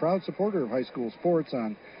is a proud supporter of high school sports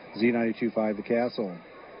on Z92.5 The Castle.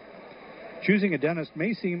 Choosing a dentist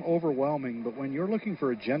may seem overwhelming, but when you're looking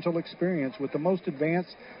for a gentle experience with the most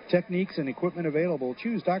advanced techniques and equipment available,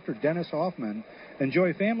 choose Dr. Dennis Hoffman.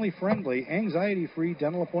 Enjoy family-friendly, anxiety-free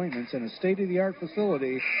dental appointments in a state-of-the-art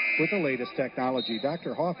facility with the latest technology.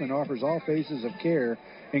 Dr. Hoffman offers all phases of care,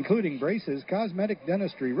 including braces, cosmetic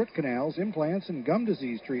dentistry, root canals, implants, and gum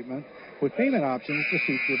disease treatment with payment options to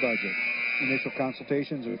suit your budget. Initial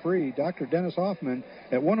consultations are free. Dr. Dennis Hoffman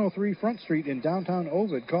at 103 Front Street in downtown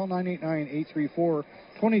Ovid. Call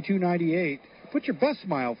 989-834-2298. Put your best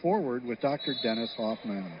smile forward with Dr. Dennis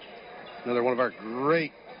Hoffman. Another one of our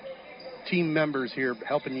great team members here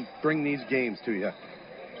helping you bring these games to you.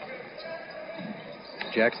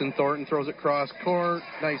 Jackson Thornton throws it cross court.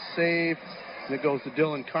 Nice save. And it goes to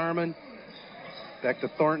Dylan Carmen. Back to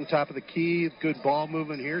Thornton, top of the key. Good ball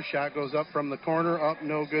movement here. Shot goes up from the corner. Up,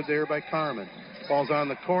 no good there by Carmen. Ball's on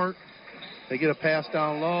the court. They get a pass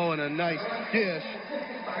down low and a nice dish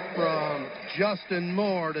from Justin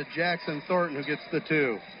Moore to Jackson Thornton, who gets the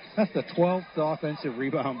 2. That's the 12th offensive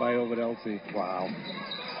rebound by Ovid Elsie. Wow.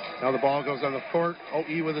 Now the ball goes on the court.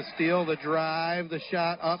 OE with a steal. The drive. The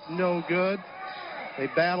shot up, no good. They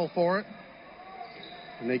battle for it.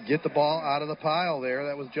 And they get the ball out of the pile there.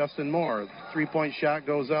 That was Justin Moore. 3-point shot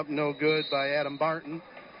goes up, no good by Adam Barton.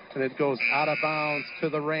 and it goes out of bounds to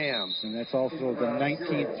the Rams. And that's also the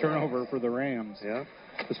 19th turnover for the Rams. Yeah.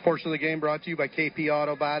 This portion of the game brought to you by KP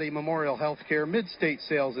Auto Body, Memorial Healthcare, Mid-State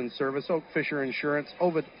Sales and Service, Oak Fisher Insurance,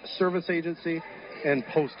 Ovid Service Agency, and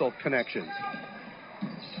Postal Connections.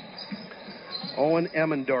 Owen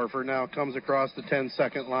Emmendorfer now comes across the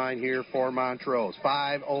 10-second line here for Montrose.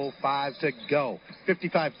 5:05 to go.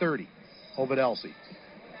 55-30. Ovid Elsie.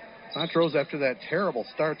 Montrose, after that terrible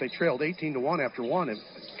start, they trailed 18-1 after one, and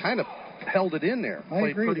kind of held it in there. I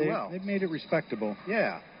agree. Pretty well. They've made it respectable.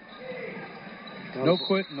 Yeah. No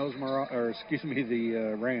quitting those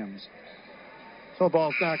the Rams. So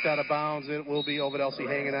ball's knocked out of bounds. It will be Ovid Elsie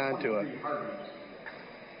hanging on to it.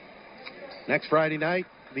 Next Friday night,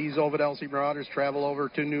 these Ovid Elsie Marauders travel over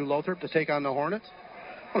to New Lothrop to take on the Hornets.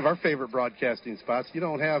 One of our favorite broadcasting spots. You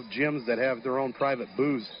don't have gyms that have their own private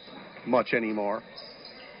booths much anymore.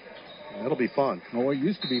 It'll be fun. Well, what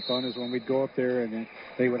used to be fun is when we'd go up there and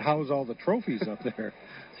they would house all the trophies up there.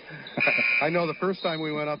 I know the first time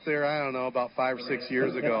we went up there, I don't know, about 5 or 6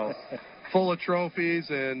 years ago, full of trophies,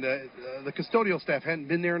 and the custodial staff hadn't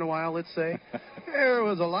been there in a while, let's say. There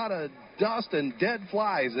was a lot of dust and dead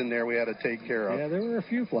flies in there we had to take care of. Yeah, there were a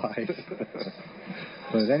few flies.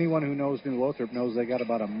 But anyone who knows New Lothrop knows they got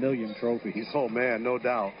about 1 million trophies. Oh, man, no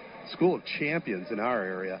doubt. School of champions in our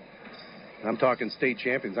area. I'm talking state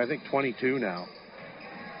champions. I think 22 now.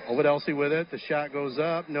 Ovid Elsie with it. The shot goes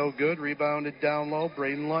up. No good. Rebounded down low.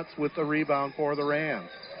 Braden Lutz with the rebound for the Rams.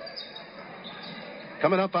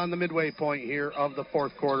 Coming up on the midway point here of the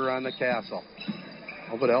fourth quarter on the Castle.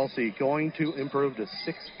 Ovid Elsie going to improve to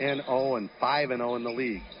 6-0 and 5-0 in the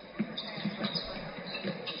league.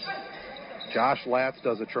 Josh Latz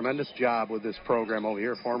does a tremendous job with this program over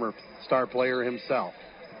here. Former star player himself.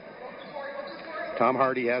 Tom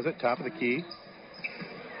Hardy has it, top of the key.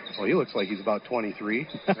 Well, he looks like he's about 23.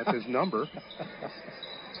 That's his number.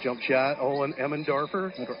 Jump shot, Owen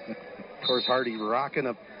Emmendorfer. Of course, Hardy rocking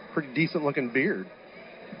a pretty decent-looking beard.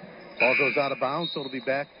 Ball goes out of bounds, so it'll be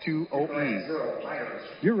back to OE.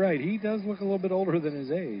 You're right. He does look a little bit older than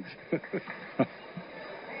his age.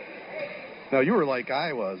 Now, you were like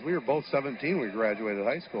I was. We were both 17 when we graduated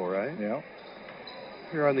high school, right? Yeah.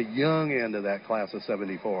 You're on the young end of that class of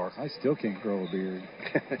 74. I still can't grow a beard.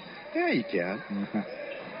 Yeah, you can.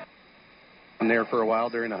 And there for a while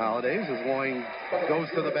during the holidays as Loing goes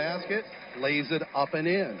to the basket, lays it up and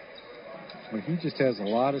in. Well, he just has a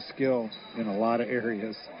lot of skill in a lot of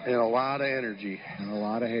areas. And a lot of energy. And a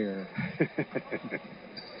lot of hair.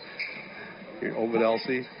 Here, Ovid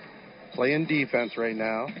Elsie playing defense right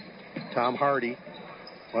now. Tom Hardy,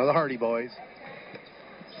 one of the Hardy boys.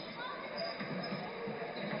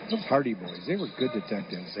 Those Hardy boys, they were good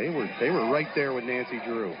detectives. They were right there with Nancy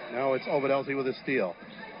Drew. Now it's Ovid Elsie with a steal.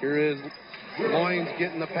 Here is Loins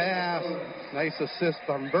getting the pass. Nice assist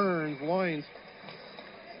from Burns. Loins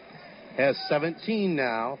has 17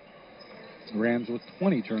 now. Rams with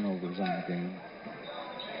 20 turnovers on the game.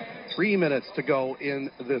 3 minutes to go in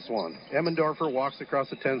this one. Emmendorfer walks across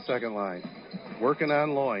the 10-second line. Working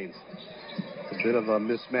on Loins. It's a bit of a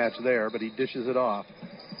mismatch there, but he dishes it off.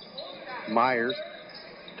 Myers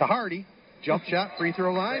to Hardy. Jump shot, free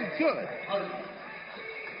throw line. Good.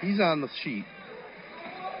 He's on the sheet.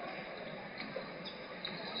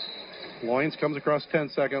 Loins comes across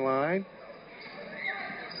 10-second line.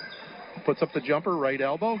 Puts up the jumper, right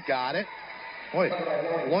elbow. Got it. Boy,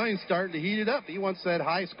 Loins starting to heat it up. He wants that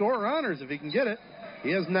high score honors if he can get it.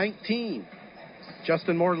 He has 19.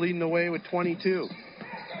 Justin Moore leading the way with 22.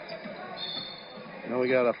 Now we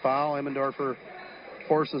got a foul. Emmendorfer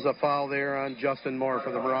forces a foul there on Justin Moore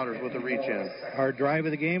for the Marauders with the reach-in. Our Drive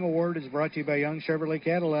of the Game award is brought to you by Young Chevrolet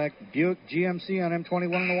Cadillac, Buick GMC on M21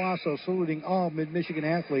 in Owasso, saluting all Mid-Michigan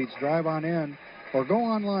athletes. Drive on in or go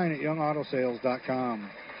online at youngautosales.com.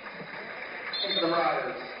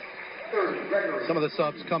 Some of the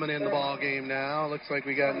subs coming in the ball game now. Looks like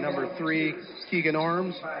we got number 3, Keegan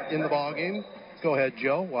Orms, in the ball game. Go ahead,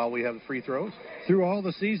 Joe, while we have the free throws. Through all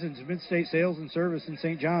the seasons, Mid-State Sales and Service in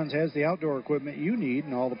St. John's has the outdoor equipment you need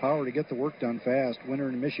and all the power to get the work done fast. Winter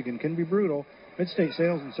in Michigan can be brutal. Mid-State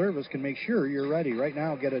Sales and Service can make sure you're ready. Right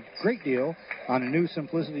now, get a great deal on a new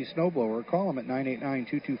Simplicity snowblower. Call them at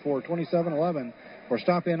 989-224-2711 or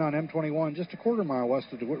stop in on M21 just a quarter mile west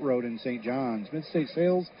of DeWitt Road in St. John's. Mid-State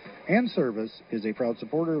Sales and Service is a proud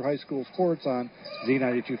supporter of high school sports on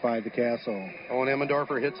Z92.5 The Castle. Owen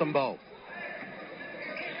Emmendorfer hits them both.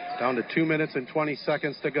 Down to 2 minutes and 20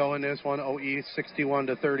 seconds to go in this one. OE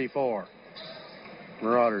 61-34.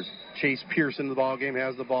 Marauders. Chase Pearson in the ball game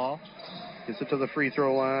has the ball. Gets it to the free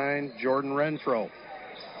throw line. Jordan Renfro.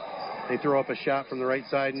 They throw up a shot from the right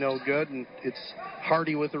side, no good, and it's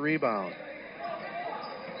Hardy with the rebound.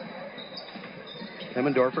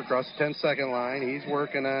 Emmendorfer across the 10-second line. He's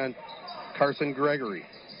working on Carson Gregory.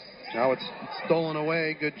 Now it's stolen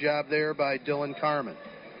away. Good job there by Dylan Carmen.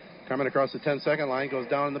 Carmen across the 10-second line, goes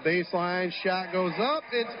down the baseline. Shot goes up.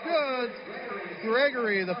 It's good.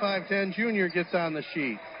 Gregory, the 5'10 junior, gets on the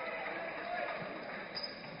sheet.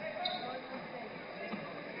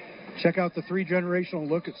 Check out the three-generational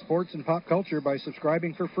look at sports and pop culture by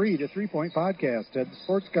subscribing for free to 3 Point Podcast. Ted the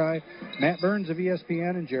Sports Guy, Matt Burns of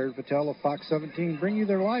ESPN, and Jared Patel of Fox 17 bring you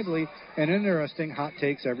their lively and interesting hot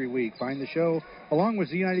takes every week. Find the show along with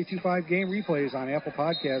Z92.5 game replays on Apple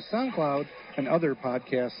Podcasts, SoundCloud, and other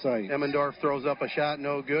podcast sites. Emmendorf throws up a shot,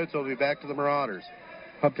 no good, so we'll be back to the Marauders.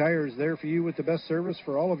 Hub Tire is there for you with the best service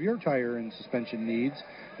for all of your tire and suspension needs.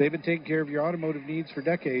 They've been taking care of your automotive needs for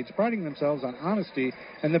decades, priding themselves on honesty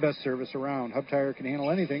and the best service around. Hub Tire can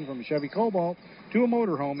handle anything from a Chevy Cobalt to a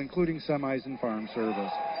motorhome, including semis and farm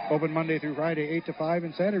service. Open Monday through Friday, 8 to 5,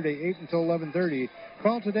 and Saturday, 8 until 11:30.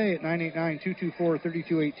 Call today at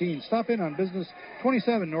 989-224-3218. Stop in on Business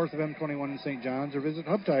 27 north of M21 in St. John's, or visit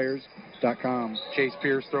hubtires.com. Chase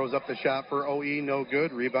Pierce throws up the shot for OE, no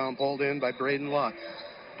good. Rebound pulled in by Braden Lutz.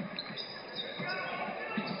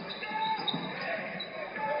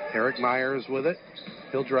 Eric Myers with it.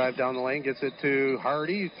 He'll drive down the lane, gets it to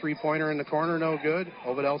Hardy. Three-pointer in the corner, no good.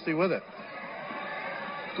 Ovidelsey with it.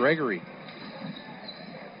 Gregory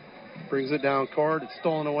brings it down court. It's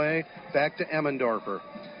stolen away. Back to Emmendorfer.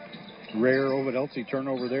 Rare Ovidelsey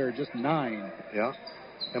turnover there, just 9. Yeah.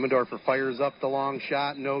 Emmendorfer fires up the long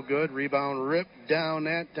shot, no good. Rebound ripped down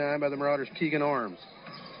that time by the Marauders' Keegan Orms.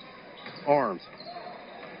 Orms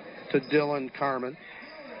to Dylan Carmen.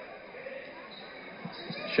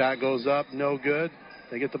 Shot goes up, no good.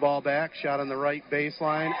 They get the ball back. Shot on the right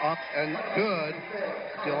baseline, up and good.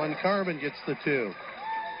 Dylan Carmen gets the 2.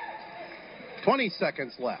 20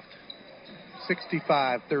 seconds left.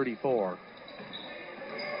 65-34.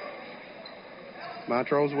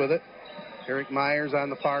 Montrose with it. Eric Myers on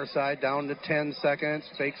the far side, down to 10 seconds.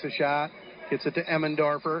 Fakes a shot. Gets it to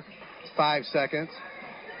Emmendorfer. 5 seconds.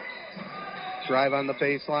 Drive on the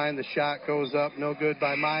baseline. The shot goes up, no good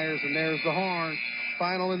by Myers, and there's the horn.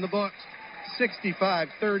 Final in the books,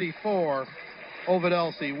 65-34.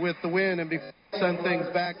 Ovidelsey with the win, and before we send things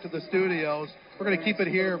back to the studios, we're going to keep it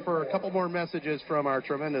here for a couple more messages from our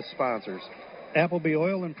tremendous sponsors. Appleby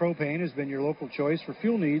Oil and Propane has been your local choice for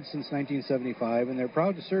fuel needs since 1975, and they're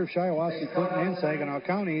proud to serve Shiawassee, Clinton, and Saginaw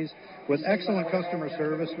counties with excellent customer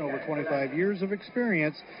service and over 25 years of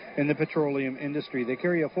experience in the petroleum industry. They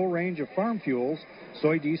carry a full range of farm fuels,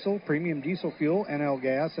 soy diesel, premium diesel fuel, NL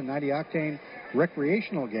gas, and 90-octane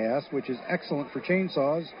recreational gas, which is excellent for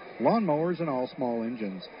chainsaws, lawnmowers, and all small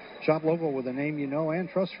engines. Shop local with a name you know and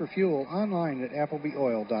trust for fuel online at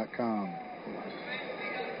ApplebyOil.com.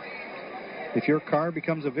 If your car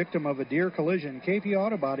becomes a victim of a deer collision, KP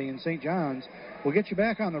Auto Body in St. John's will get you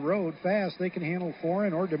back on the road fast. They can handle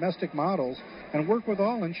foreign or domestic models and work with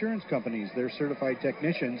all insurance companies. Their certified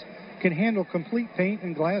technicians can handle complete paint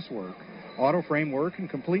and glass work, auto frame work, and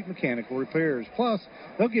complete mechanical repairs. Plus,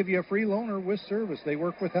 they'll give you a free loaner with service. They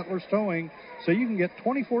work with Hetler's Towing, so you can get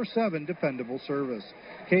 24/7 dependable service.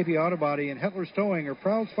 KP Auto Body and Hetler's Towing are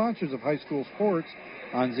proud sponsors of high school sports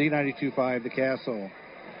on Z92.5 The Castle.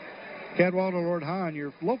 Cadwalder Lord Hahn,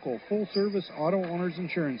 your local full-service auto owner's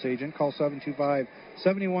insurance agent. Call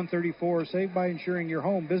 725-7134. Save by insuring your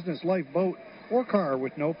home, business, life, boat, or car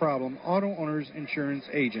with no problem. Auto owner's insurance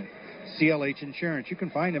agent. CLH Insurance. You can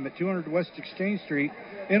find them at 200 West Exchange Street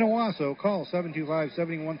in Owasso. Call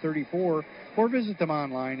 725-7134 or visit them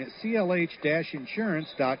online at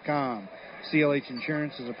clh-insurance.com. CLH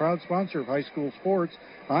Insurance is a proud sponsor of high school sports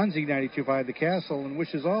on Z92.5 The Castle and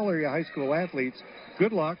wishes all area high school athletes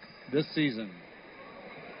good luck this season.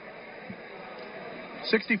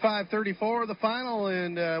 65-34, the final,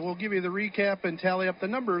 and we'll give you the recap and tally up the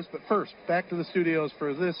numbers. But first, back to the studios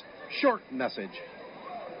for this short message.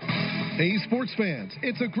 Hey, sports fans,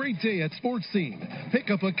 it's a great day at Sports Scene. Pick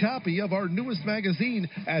up a copy of our newest magazine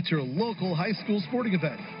at your local high school sporting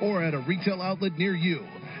event or at a retail outlet near you.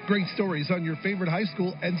 Great stories on your favorite high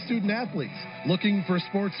school and student athletes. Looking for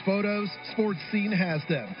sports photos? Sports Scene has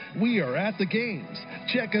them. We are at the games.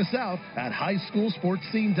 Check us out at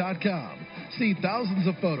highschoolsportscene.com. See thousands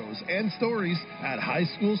of photos and stories at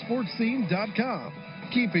highschoolsportscene.com.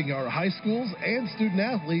 Keeping our high schools and student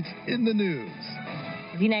athletes in the news.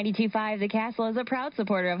 Z92.5 The Castle is a proud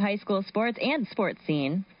supporter of high school sports and Sports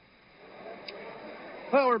Scene.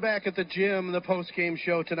 Well, we're back at the gym. The post-game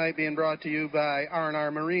show tonight being brought to you by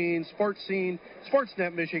R&R Marine, Sports Scene,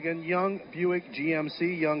 Sportsnet Michigan, Young Buick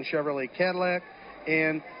GMC, Young Chevrolet Cadillac,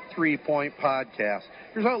 and 3 Point Podcast.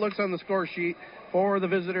 Here's how it looks on the score sheet. for the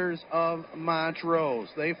visitors of Montrose.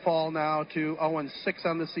 They fall now to 0-6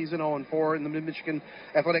 on the season, 0-4 in the Mid-Michigan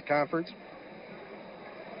Athletic Conference.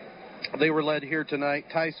 They were led here tonight.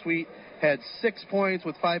 Ty Sweet had 6 points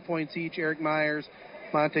with 5 points each. Eric Myers,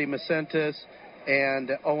 Monte Macentis,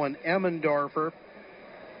 and Owen Emmendorfer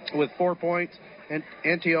with 4 points. And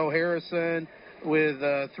Antio Harrison with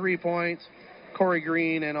 3 points. Corey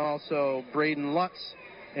Green and also Braden Lutz.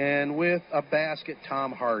 And with a basket,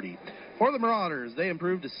 Tom Hardy. For the Marauders, they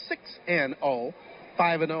improved to 6-0,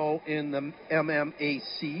 5-0 in the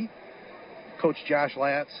MMAC. Coach Josh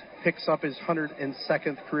Latz picks up his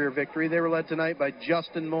 102nd career victory. They were led tonight by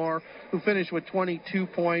Justin Moore, who finished with 22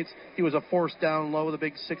 points. He was a force down low, the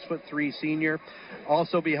big 6'3" senior.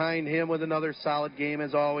 Also behind him with another solid game,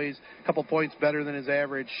 as always, a couple points better than his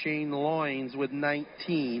average, Shane Loynes with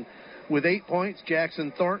 19. With 8 points,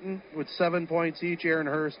 Jackson Thornton with 7 points each, Aaron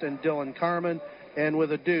Hurst and Dylan Carmen. And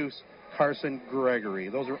with a deuce, Carson Gregory.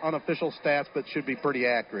 Those are unofficial stats, but should be pretty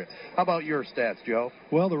accurate. How about your stats, Joe?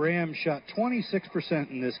 Well, the Rams shot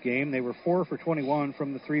 26% in this game. They were 4 for 21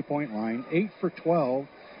 from the three-point line, 8 for 12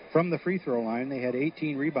 from the free throw line. They had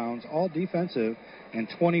 18 rebounds, all defensive, and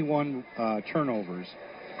 21 turnovers.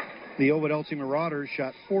 The Ovid Elsie Marauders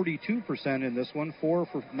shot 42% in this one, 4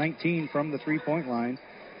 for 19 from the three-point line,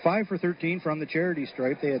 5 for 13 from the charity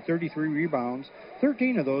stripe. They had 33 rebounds.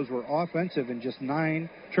 13 of those were offensive and just 9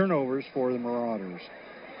 turnovers for the Marauders.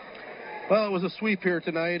 Well, it was a sweep here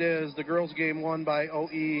tonight as the girls' game won by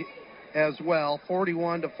OE as well,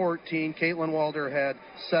 41-14. Caitlin Walder had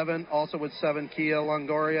 7, also with 7, Kia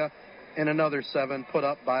Longoria, and another 7 put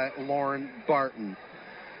up by Lauren Barton.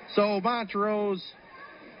 So Montrose,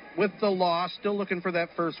 with the loss, still looking for that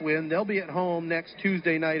first win. They'll be at home next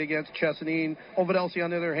Tuesday night against Chesaning. Ovid Elsie, on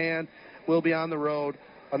the other hand, will be on the road,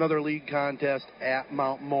 another league contest at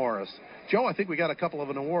Mount Morris. Joe, I think we got a couple of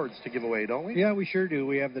awards to give away, don't we? Yeah, we sure do.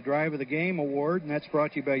 We have the Drive of the Game Award, and that's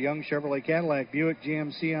brought to you by Young Chevrolet Cadillac Buick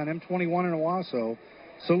GMC on M21 in Owasso.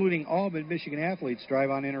 Saluting all Mid-Michigan athletes. Drive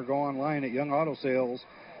on in or go online at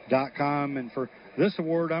youngautosales.com. And for this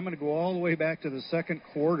award, I'm going to go all the way back to the second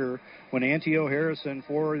quarter when Antio Harrison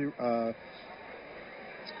for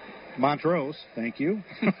Montrose, thank you,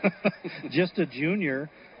 just a junior,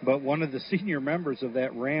 but one of the senior members of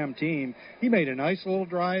that Ram team, he made a nice little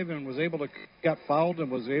drive and was able to, got fouled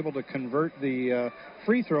and was able to convert the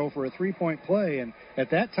free throw for a three-point play. And at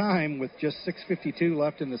that time, with just 6:52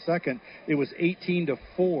 left in the second, it was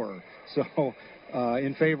 18-4. So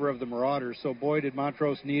in favor of the Marauders. So boy, did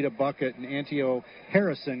Montrose need a bucket, and Antio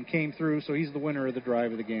Harrison came through, so he's the winner of the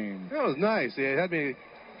Drive of the Game. That was nice. It had me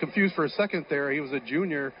confused for a second there. He was a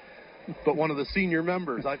junior, but one of the senior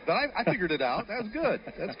members. I figured it out. That's good.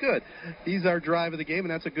 That's good. He's our Drive of the Game,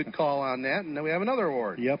 and that's a good call on that. And then we have another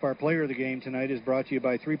award. Yep, our Player of the Game tonight is brought to you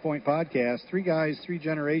by 3 Point Podcast. 3 guys, 3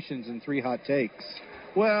 generations, and 3 hot takes.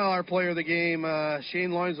 Well, our Player of the Game, Shane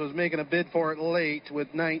Loynes, was making a bid for it late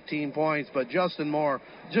with 19 points, but Justin Moore,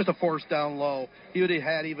 just a force down low. He would have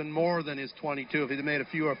had even more than his 22 if he'd made a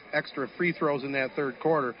few extra free throws in that third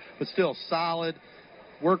quarter, but still solid.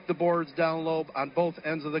 Worked the boards down low on both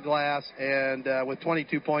ends of the glass, and with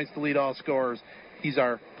 22 points to lead all scorers, he's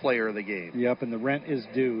our Player of the Game. Yep, and the rent is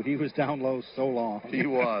due. He was down low so long. He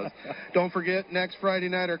was. Don't forget, next Friday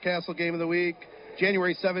night, our Castle Game of the Week.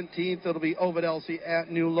 January 17th, it'll be Ovid Elsie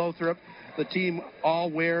at New Lothrop. The team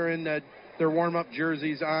all wearing their warm-up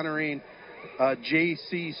jerseys honoring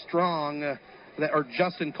J.C. Strong, or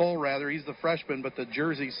Justin Cole, rather. He's the freshman, but the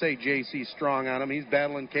jerseys say J.C. Strong on him. He's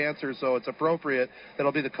battling cancer, so it's appropriate.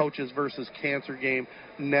 That'll be the coaches versus cancer game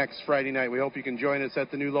next Friday night. We hope you can join us at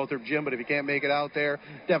the New Lothrop Gym, but if you can't make it out there,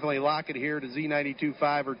 definitely lock it here to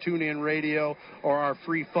Z92.5 or TuneIn Radio or our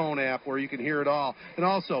free phone app where you can hear it all. And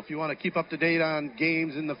also, if you want to keep up to date on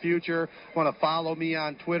games in the future, want to follow me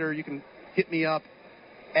on Twitter, you can hit me up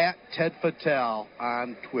at Ted Fattel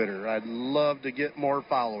on Twitter. I'd love to get more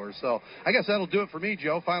followers. So I guess that'll do it for me,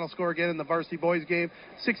 Joe. Final score again in the varsity boys game,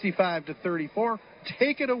 65-34.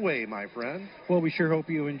 Take it away, my friend. Well, we sure hope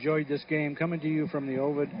you enjoyed this game. Coming to you from the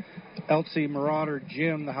Ovid Elsie Marauder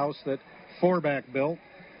Gym, the house that Forback built.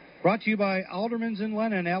 Brought to you by Aldermans and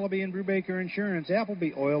Lennon, Allaby and Brubaker Insurance,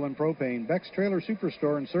 Appleby Oil and Propane, Beck's Trailer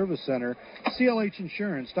Superstore and Service Center, CLH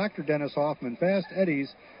Insurance, Dr. Dennis Hoffman, Fast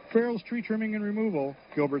Eddie's, Farrell's Tree Trimming and Removal,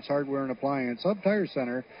 Gilbert's Hardware and Appliance, Hub Tire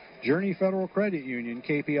Center, Journey Federal Credit Union,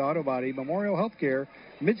 KP Auto Body, Memorial Healthcare,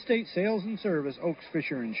 Midstate Sales and Service, Oaks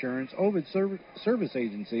Fisher Insurance, Ovid Service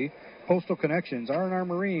Agency, Postal Connections, R&R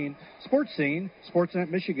Marine, Sports Scene, Sportsnet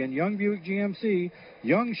Michigan, Young Buick GMC,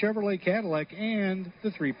 Young Chevrolet Cadillac, and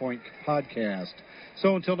the 3 Point Podcast.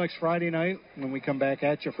 So until next Friday night, when we come back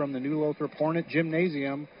at you from the New Lothrop Hornet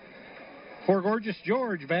Gymnasium, For Gorgeous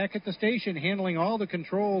George, back at the station, handling all the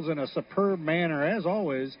controls in a superb manner, as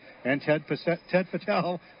always, and Ted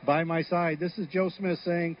Patel by my side. This is Joe Smith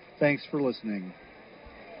saying thanks for listening.